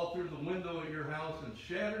throws the ball through the window in your house and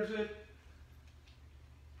shatters it.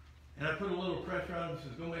 And I put a little pressure on him and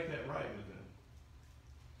says, go make that right with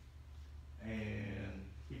him. And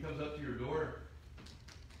he comes up to your door.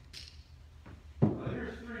 Well,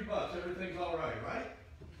 here's $3. Everything's all right,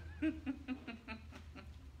 right?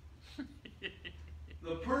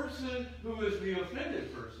 The person who is the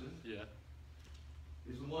offended person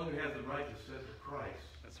is the one who has the right to set the price.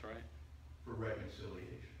 That's right. For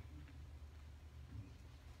reconciliation.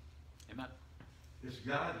 Amen. It's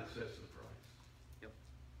God that sets the price. Yep.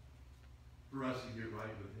 For us to get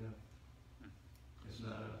right with Him. It's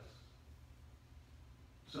not us.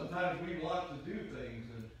 Sometimes we want to do things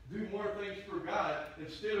and do more things for God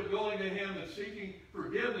instead of going to Him and seeking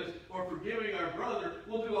forgiveness or forgiving our brother.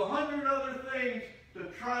 We'll do 100 other things to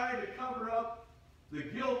try to cover up the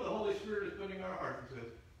guilt the Holy Spirit is putting in our heart and says,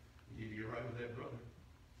 you need to get right with that brother.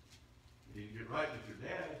 You need to get right with your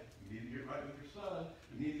dad. You need to get right with your son.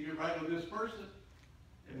 You need to get right with this person.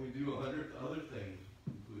 And we do 100 other things,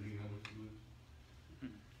 including number 2.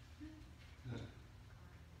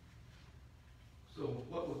 So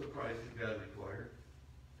what was the price that God required?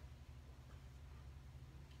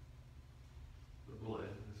 The blood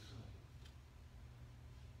of His Son.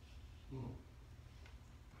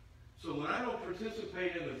 So when I don't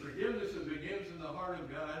participate in the forgiveness that begins in the heart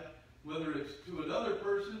of God, whether it's to another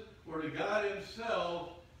person or to God Himself,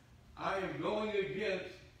 I am going against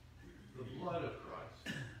the blood of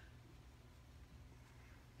Christ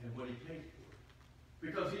and what He paid for.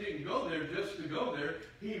 Because He didn't go there just to go there.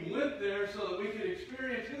 He went there so that we could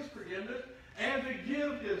experience His forgiveness and to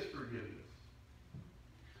give His forgiveness.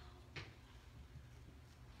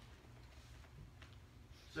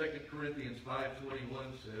 2 Corinthians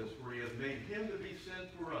 5:21 says, for He has made Him to be sin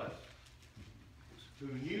for us, who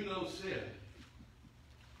knew no sin,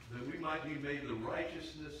 that we might be made the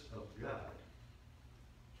righteousness of God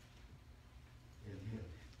in Him.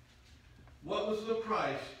 What was the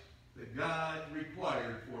price that God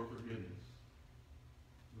required for forgiveness?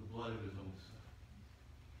 The blood of His own Son.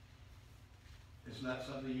 It's not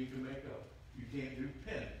something you can make up. You can't do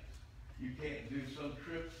penance. You can't do some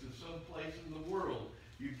trips to some place in the world.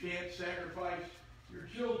 You can't sacrifice your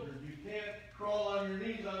children. You can't crawl on your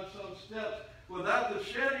knees on some steps without the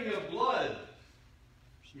shedding of blood.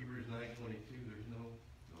 Hebrews 9:22, there's no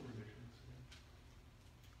remission of sin.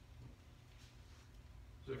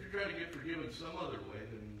 So if you're trying to get forgiven some other way,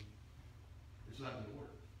 then it's not going to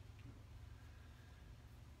work.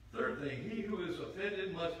 Third thing, he who is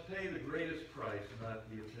offended must pay the greatest price, not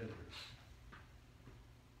the offender.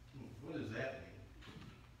 What does that mean?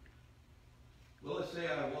 Well, let's say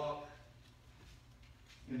I walk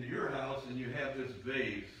into your house and you have this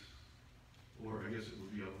vase, or I guess it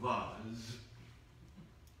would be a vase,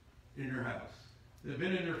 in your house. They've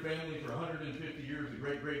been in your family for 150 years, the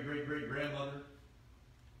great-great-great-great-grandmother.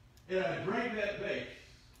 And I drank that vase.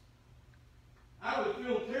 I would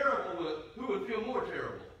feel terrible with who would feel more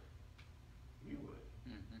terrible? You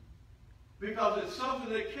would. Mm-hmm. Because it's something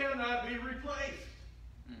that cannot be replaced.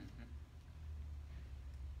 Mm-hmm.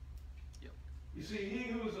 Yep. You see,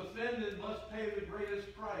 he who is offended must pay the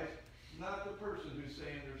greatest price, not the person who's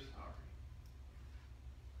saying they're sorry.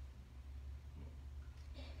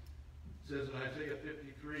 It says in Isaiah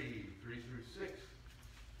 53, 3-6,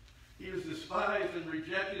 he is despised and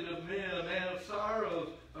rejected of men, a man of sorrows,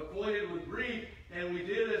 acquainted with grief, and we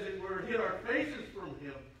did, as it were, hid our faces from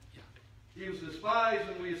him. He was despised,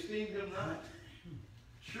 and we esteemed him not.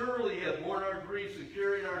 Surely he hath borne our griefs and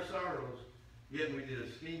carried our sorrows, yet we did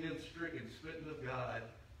esteem him stricken, smitten of God,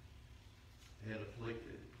 and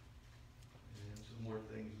afflicted. And some more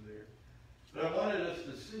things there. But I wanted us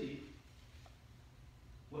to see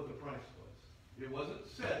what the price was. It wasn't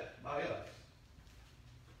set by us.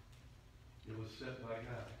 It was set by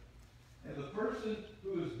God. And the person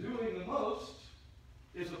who is doing the most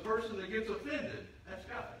is the person that gets offended. That's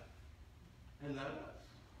God. And not us.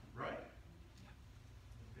 Right?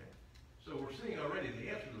 Okay. So we're seeing already the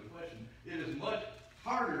answer to the question. It is much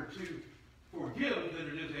harder to forgive than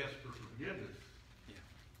it is to ask for forgiveness. Yeah.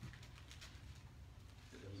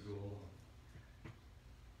 As we go along.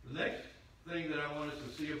 The next thing that I want us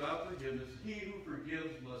to see about forgiveness, he who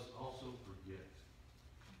forgives must also forget.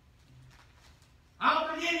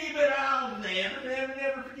 I'll forgive you, but I'll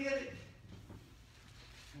never forget it.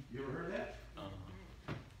 You ever heard that?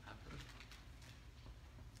 I've heard.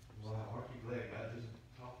 Wow, aren't you glad God doesn't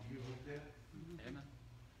talk to you like that? Amen.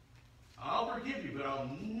 I'll forgive you, but I'll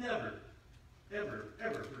never,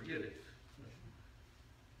 ever forget it.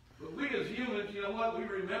 But we as humans, you know what? We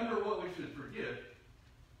remember what we should forget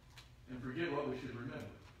and forget what we should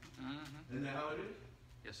remember. Mm-hmm. Isn't that how it is?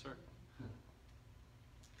 Yes, sir.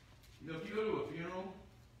 You know, if you go to a funeral,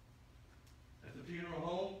 at the funeral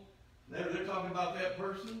home, they're talking about that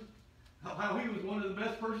person, how he was one of the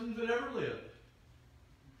best persons that ever lived.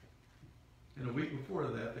 And a week before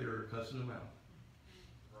that, they were cussing him out.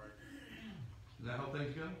 Right. Isn't that how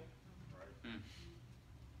things go? Right. Mm.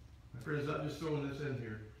 My friends, I'm just throwing this in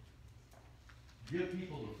here. Give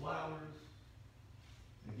people the flowers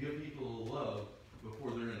and give people the love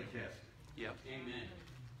before they're in a casket. Yep. Amen.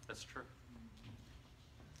 That's true.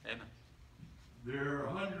 Amen. There are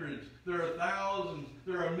hundreds, there are thousands,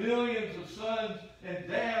 there are millions of sons and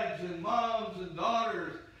dads and moms and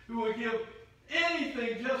daughters who would give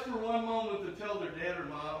anything just for one moment to tell their dad or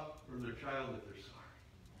mom or their child that they're sorry.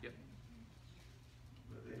 Yep.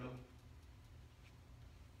 But they don't.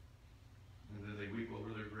 And then they weep over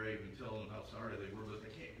their grave and tell them how sorry they were, but they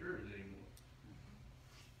can't hear it anymore.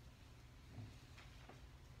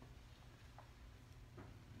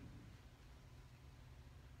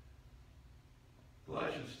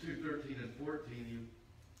 Colossians 2:13 and 14,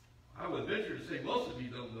 I would venture to say most of you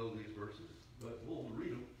don't know these verses, but we'll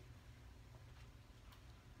read them.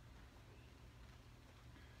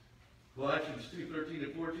 Colossians 2:13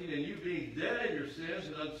 and 14, and you being dead in your sins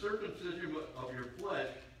and uncircumcision of your flesh,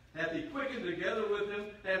 hath he quickened together with him,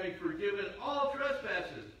 having forgiven all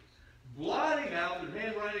trespasses, blotting out the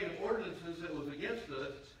handwriting of ordinances that was against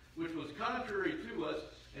us, which was contrary to us,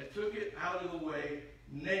 and took it out of the way,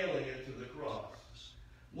 nailing it to the cross.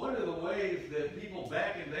 One of the ways that people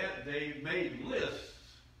back in that day made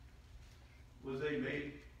lists was they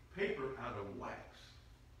made paper out of wax.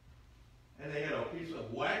 And they had a piece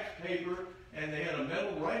of wax paper, and they had a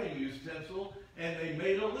metal writing utensil, and they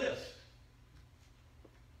made a list.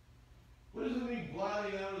 What does it mean,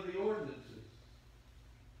 blotting out of the ordinances?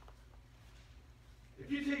 If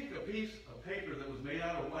you take a piece of paper that was made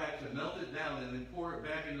out of wax and melt it down and then pour it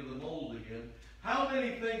back into the mold again, how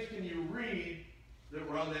many things can you read that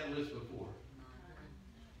were on that list before?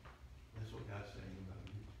 That's what God's saying about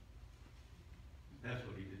you. That's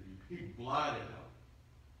what he did. He blotted out.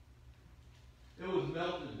 It was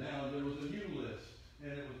melted down. There was a new list,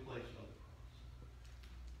 and it was placed on the cross.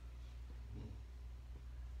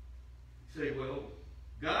 You say, well,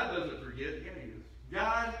 God doesn't forget. Yeah, he is.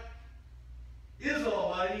 God is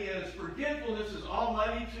almighty, and his forgetfulness is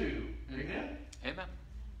almighty too. Amen? Amen.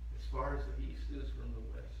 As far as the east is from the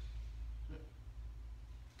west.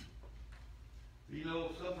 You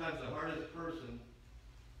know, sometimes the hardest person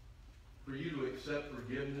for you to accept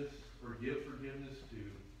forgiveness or give forgiveness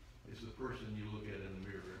to is the person you look at in the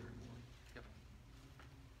mirror every morning. Yep.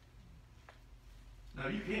 Now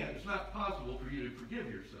you can't. It's not possible for you to forgive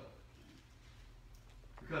yourself.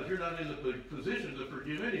 Because you're not in the position to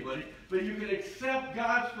forgive anybody, but you can accept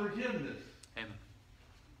God's forgiveness. Amen.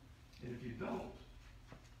 And if you don't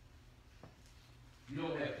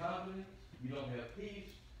have confidence, you don't have peace,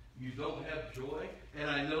 you don't have joy, and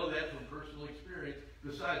I know that from personal experience,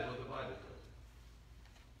 besides what the Bible says.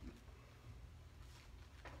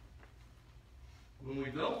 When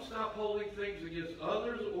we don't stop holding things against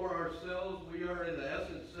others or ourselves, we are in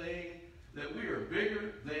essence saying that we are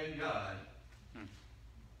bigger than God.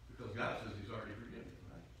 Because God says he's already forgiven,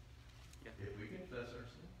 right? Yeah. If we confess our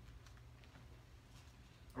sin.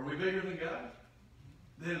 Are we bigger than God?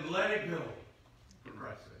 Then let it go, for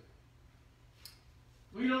Christ's sake.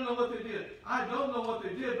 We don't know what they did. I don't know what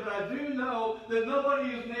they did, but I do know that nobody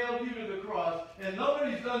has nailed you to the cross, and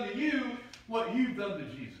nobody's done to you what you've done to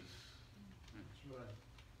Jesus. That's right.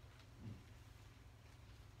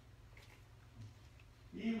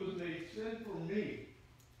 He was made sin for me,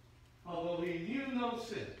 although he knew no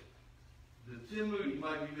sin, that Tim Moody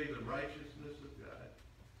might be made the righteousness of God.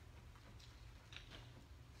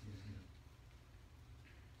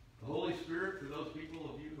 those people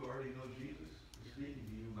of you who already know Jesus is speaking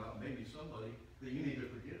to you about maybe somebody that you need to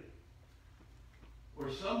forgive.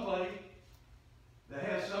 Or somebody that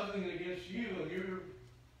has something against you and you're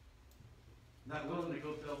not willing to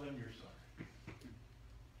go tell them you're sorry.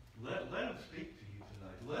 Let them speak to you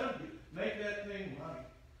tonight. Let them make that thing right.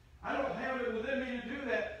 I don't have it within me to do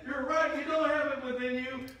that. You're right, you don't have it within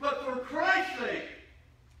you, but for Christ's sake,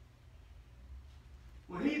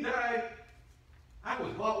 when he died, I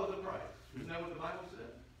was bought with a price. Isn't that what the Bible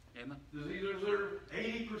said? Amen. Does he deserve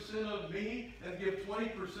 80% of me and give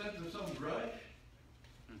 20% to some grudge?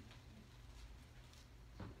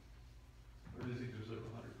 Or does he deserve 100%?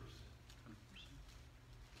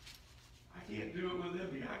 I can't do it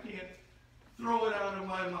within me. I can't throw it out of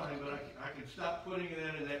my mind, but I can stop putting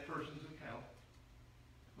that in that person's account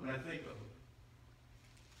when I think of it.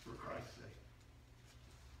 For Christ's sake,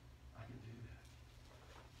 I can do that.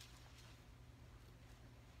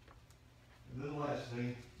 And then the last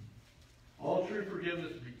thing, all true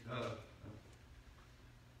forgiveness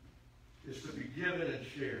is to be given and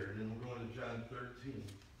shared. And we're going to John 13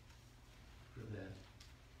 for that.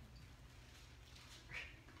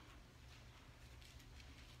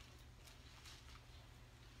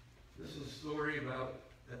 This is a story about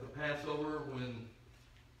at the Passover when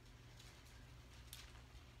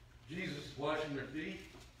Jesus is washing their feet.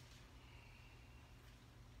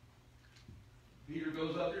 Peter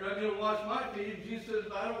goes up, you're not going to wash my feet. And Jesus says,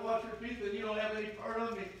 if I don't wash your feet, then you don't have any part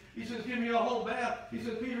of me. He says, give me a whole bath. He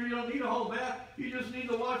says, Peter, you don't need a whole bath. You just need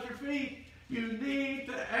to wash your feet. You need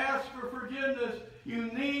to ask for forgiveness.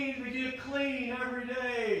 You need to get clean every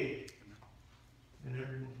day. And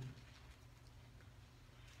every moment.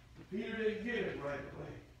 Peter didn't get it right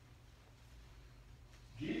away.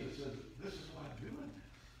 Jesus says, this is why I'm doing this.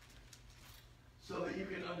 So that you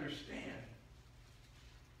can understand.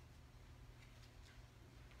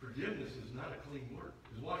 Forgiveness is not a clean work.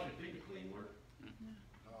 Is washing feet a clean work?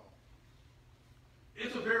 No.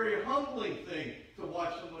 It's a very humbling thing to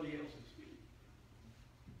wash somebody else's feet.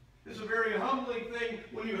 It's a very humbling thing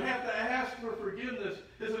when you have to ask for forgiveness.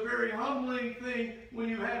 It's a very humbling thing when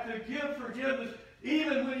you have to give forgiveness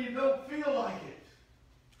even when you don't feel like it.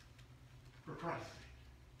 For Christ's sake.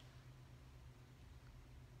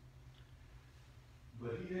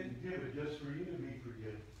 But he didn't give it just for you to be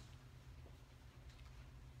forgiven.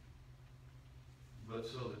 But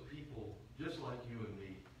so that people, just like you and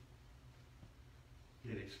me,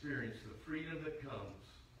 can experience the freedom that comes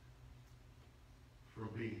from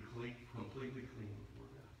being clean, completely clean before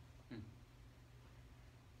God.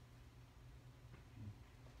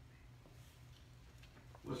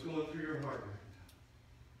 What's going through your heart right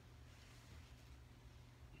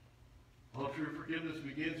now? All true forgiveness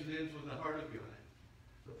begins and ends with the heart of God.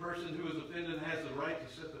 The person who is offended has the right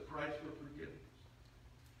to set the price for forgiveness.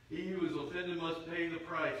 He who is offended must pay the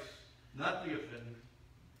price, not the offender.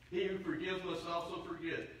 He who forgives must also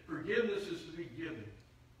forget. Forgiveness is to be given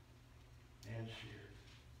and shared.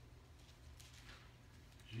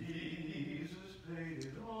 Jesus paid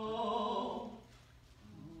it all.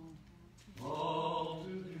 All to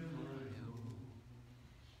him I owe.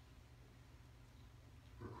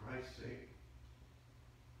 For Christ's sake,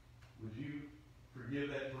 would you forgive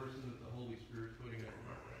that person that the Holy Spirit's putting in your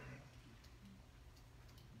heart right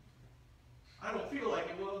now? I don't feel like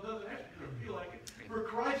it. Well, it doesn't have to feel like it. For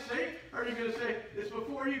Christ's sake, are you going to say, it's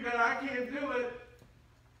before you, God, I can't do it.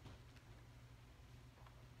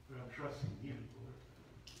 But I'm trusting you, Lord.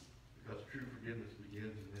 Because true forgiveness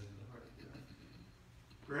begins and ends in the heart of God.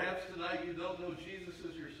 Perhaps tonight you don't know Jesus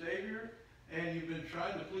as your Savior, and you've been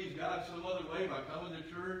trying to please God some other way by coming to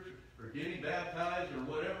church or getting baptized or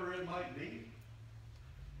whatever it might be.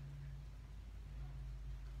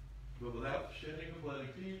 But without shedding of blood,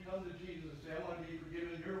 until you come to Jesus and say, I want to be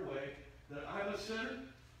forgiven your way, that I'm a sinner,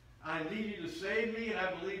 I need you to save me, and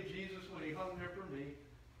I believe Jesus, when he hung there for me,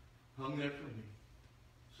 hung there for me,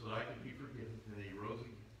 so that I could be forgiven, and he rose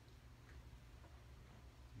again.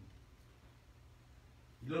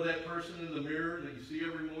 You know that person in the mirror that you see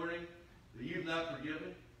every morning that you've not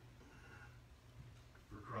forgiven?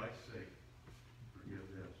 For Christ's sake, forgive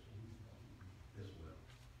them as well.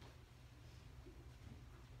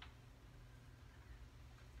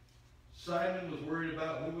 Simon was worried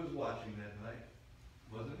about who was watching that night,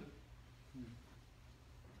 wasn't he?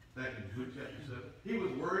 Back in Luke chapter 7. He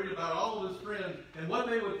was worried about all of his friends and what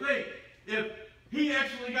they would think if he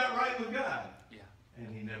actually got right with God. Yeah.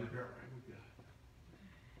 And he never got right with God.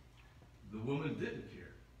 The woman didn't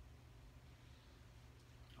care.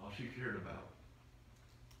 All she cared about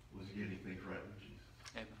was getting things right with Jesus.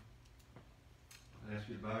 Amen. I ask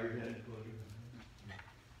you to bow your head and close your eyes.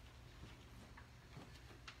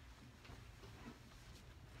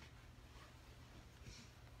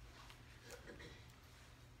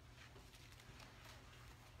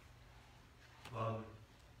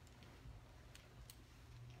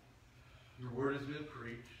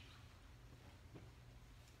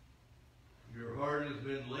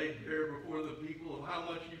 laid bare before the people of how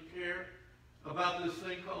much you care about this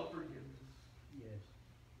thing called forgiveness. Yes.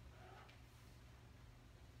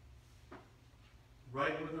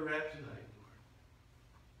 Right where they're at tonight, Lord.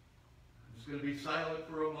 I'm just going to be silent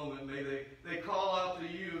for a moment. May they call out to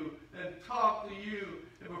you and talk to you.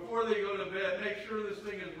 And before they go to bed, make sure this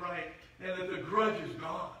thing is right and that the grudge is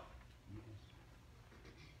gone.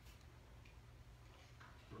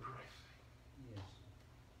 For Christ's sake. Yes.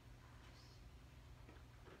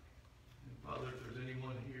 And Father, if there's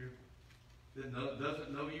anyone here that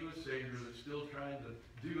doesn't know you as Savior, that's still trying to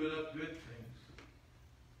do enough good things,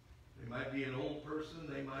 they might be an old person,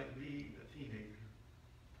 they might be a teenager,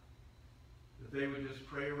 that they would just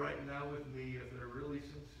pray right now with me if they're really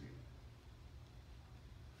sincere.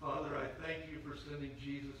 Father, I thank you for sending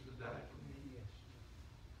Jesus to die for me. Yes.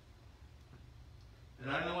 And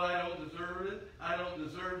I know I don't deserve it. I don't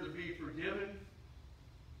deserve to be forgiven.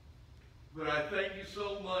 But I thank you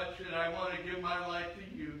so much, and I want to give my life to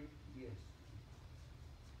you. Yes.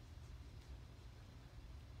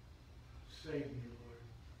 Save me, Lord.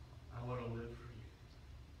 I want to live for you.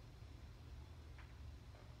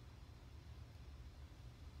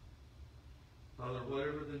 Father,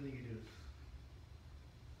 whatever the need is,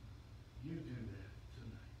 you do that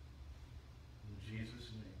tonight. In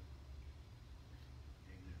Jesus' name.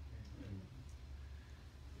 Amen.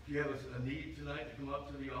 If you have a need tonight to come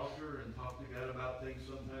up to the altar and talk to God about things,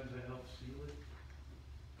 sometimes that helps seal it.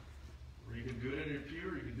 Or you can do it in your pew,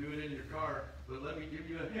 or you can do it in your car. But let me give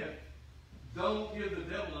you a hint. Don't give the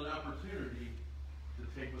devil an opportunity to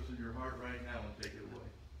take what's in your heart right now and take it away.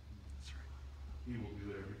 That's right. He will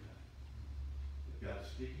do it every time. If God's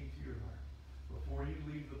speaking to your heart, before you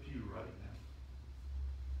leave the pew right now,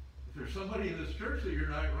 if there's somebody in this church that you're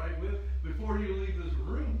not right with, before you leave this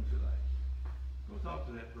room tonight, go talk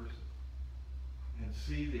to that person and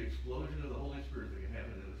see the explosion of the Holy Spirit that can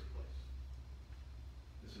happen in this place.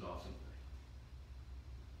 It's an awesome thing.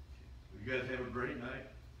 You guys have a great night.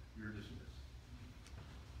 You're dismissed.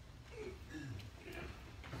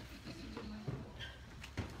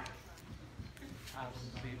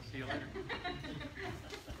 See you later.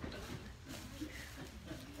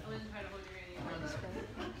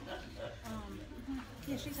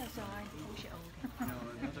 Yeah, she's outside. Oh, she old. No,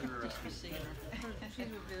 another, She's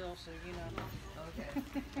with Bill, so you know. Okay.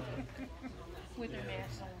 With her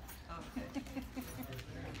mask on.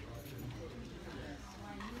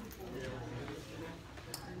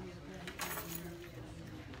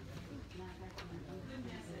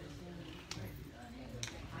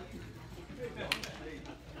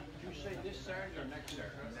 Did you say this Saturday or next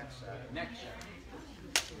Saturday? Next Saturday. Next Saturday.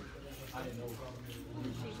 I didn't know.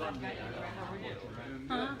 Sunday.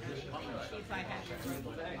 Huh?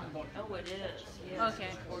 Oh, it is, yes. Okay.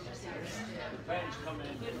 Fans coming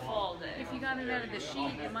in. Good fall day. If you got it out of the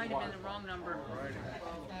sheet, it might have been the wrong number.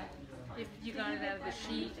 If you got it out of the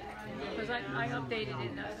sheet, because I updated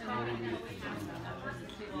it.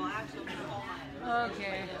 Well, actually,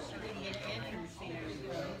 Okay.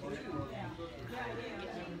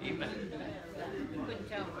 Evening. Couldn't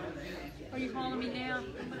tell. Are you calling me now?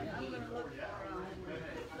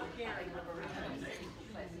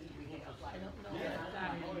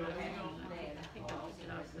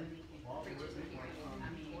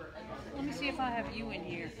 Let me see if I have you in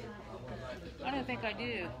here. I don't think I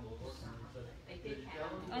do.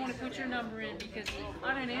 I want to put your number in because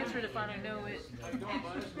I don't answer it if I don't know it.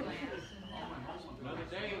 Another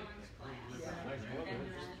day. Oh,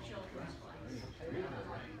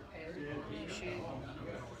 shoot.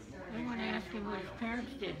 I want to ask him what his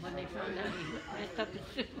parents did when they found out he messed up his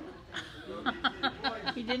suit.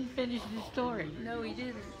 He didn't finish the story. No, he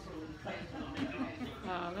didn't.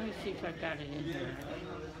 Let me see if I got it in here.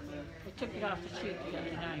 I took it off the sheet the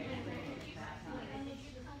other night.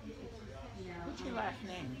 What's your last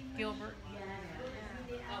name? Gilbert.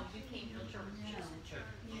 Oh, you came to church.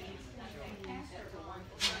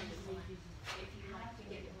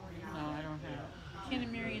 No, I don't have it. Ken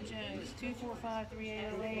and Marion Jones,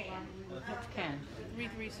 245-3808, That's Ken.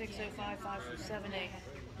 336-05-578.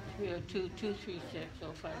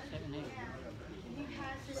 302-236-0578.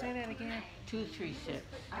 Say that again. 236.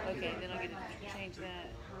 Okay, then I'll get to change that.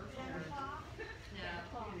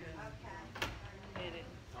 Edit.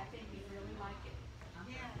 I think you really like it.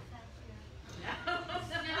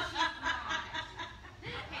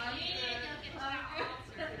 Okay, you need to go get to our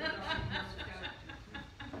altar.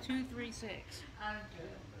 236.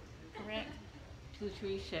 Correct?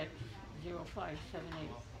 236-0578.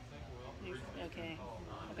 Okay. I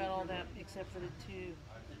got all that except for the 2.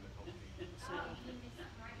 So,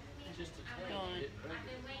 done. I've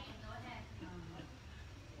been waiting, go ahead.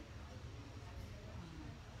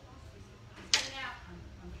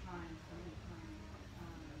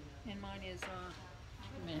 mine is,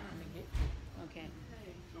 a minute, let me get, okay.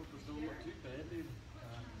 Numbers don't look too bad, do they?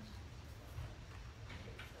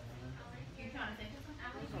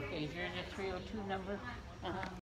 Okay, is there a 302 number? Uh-huh.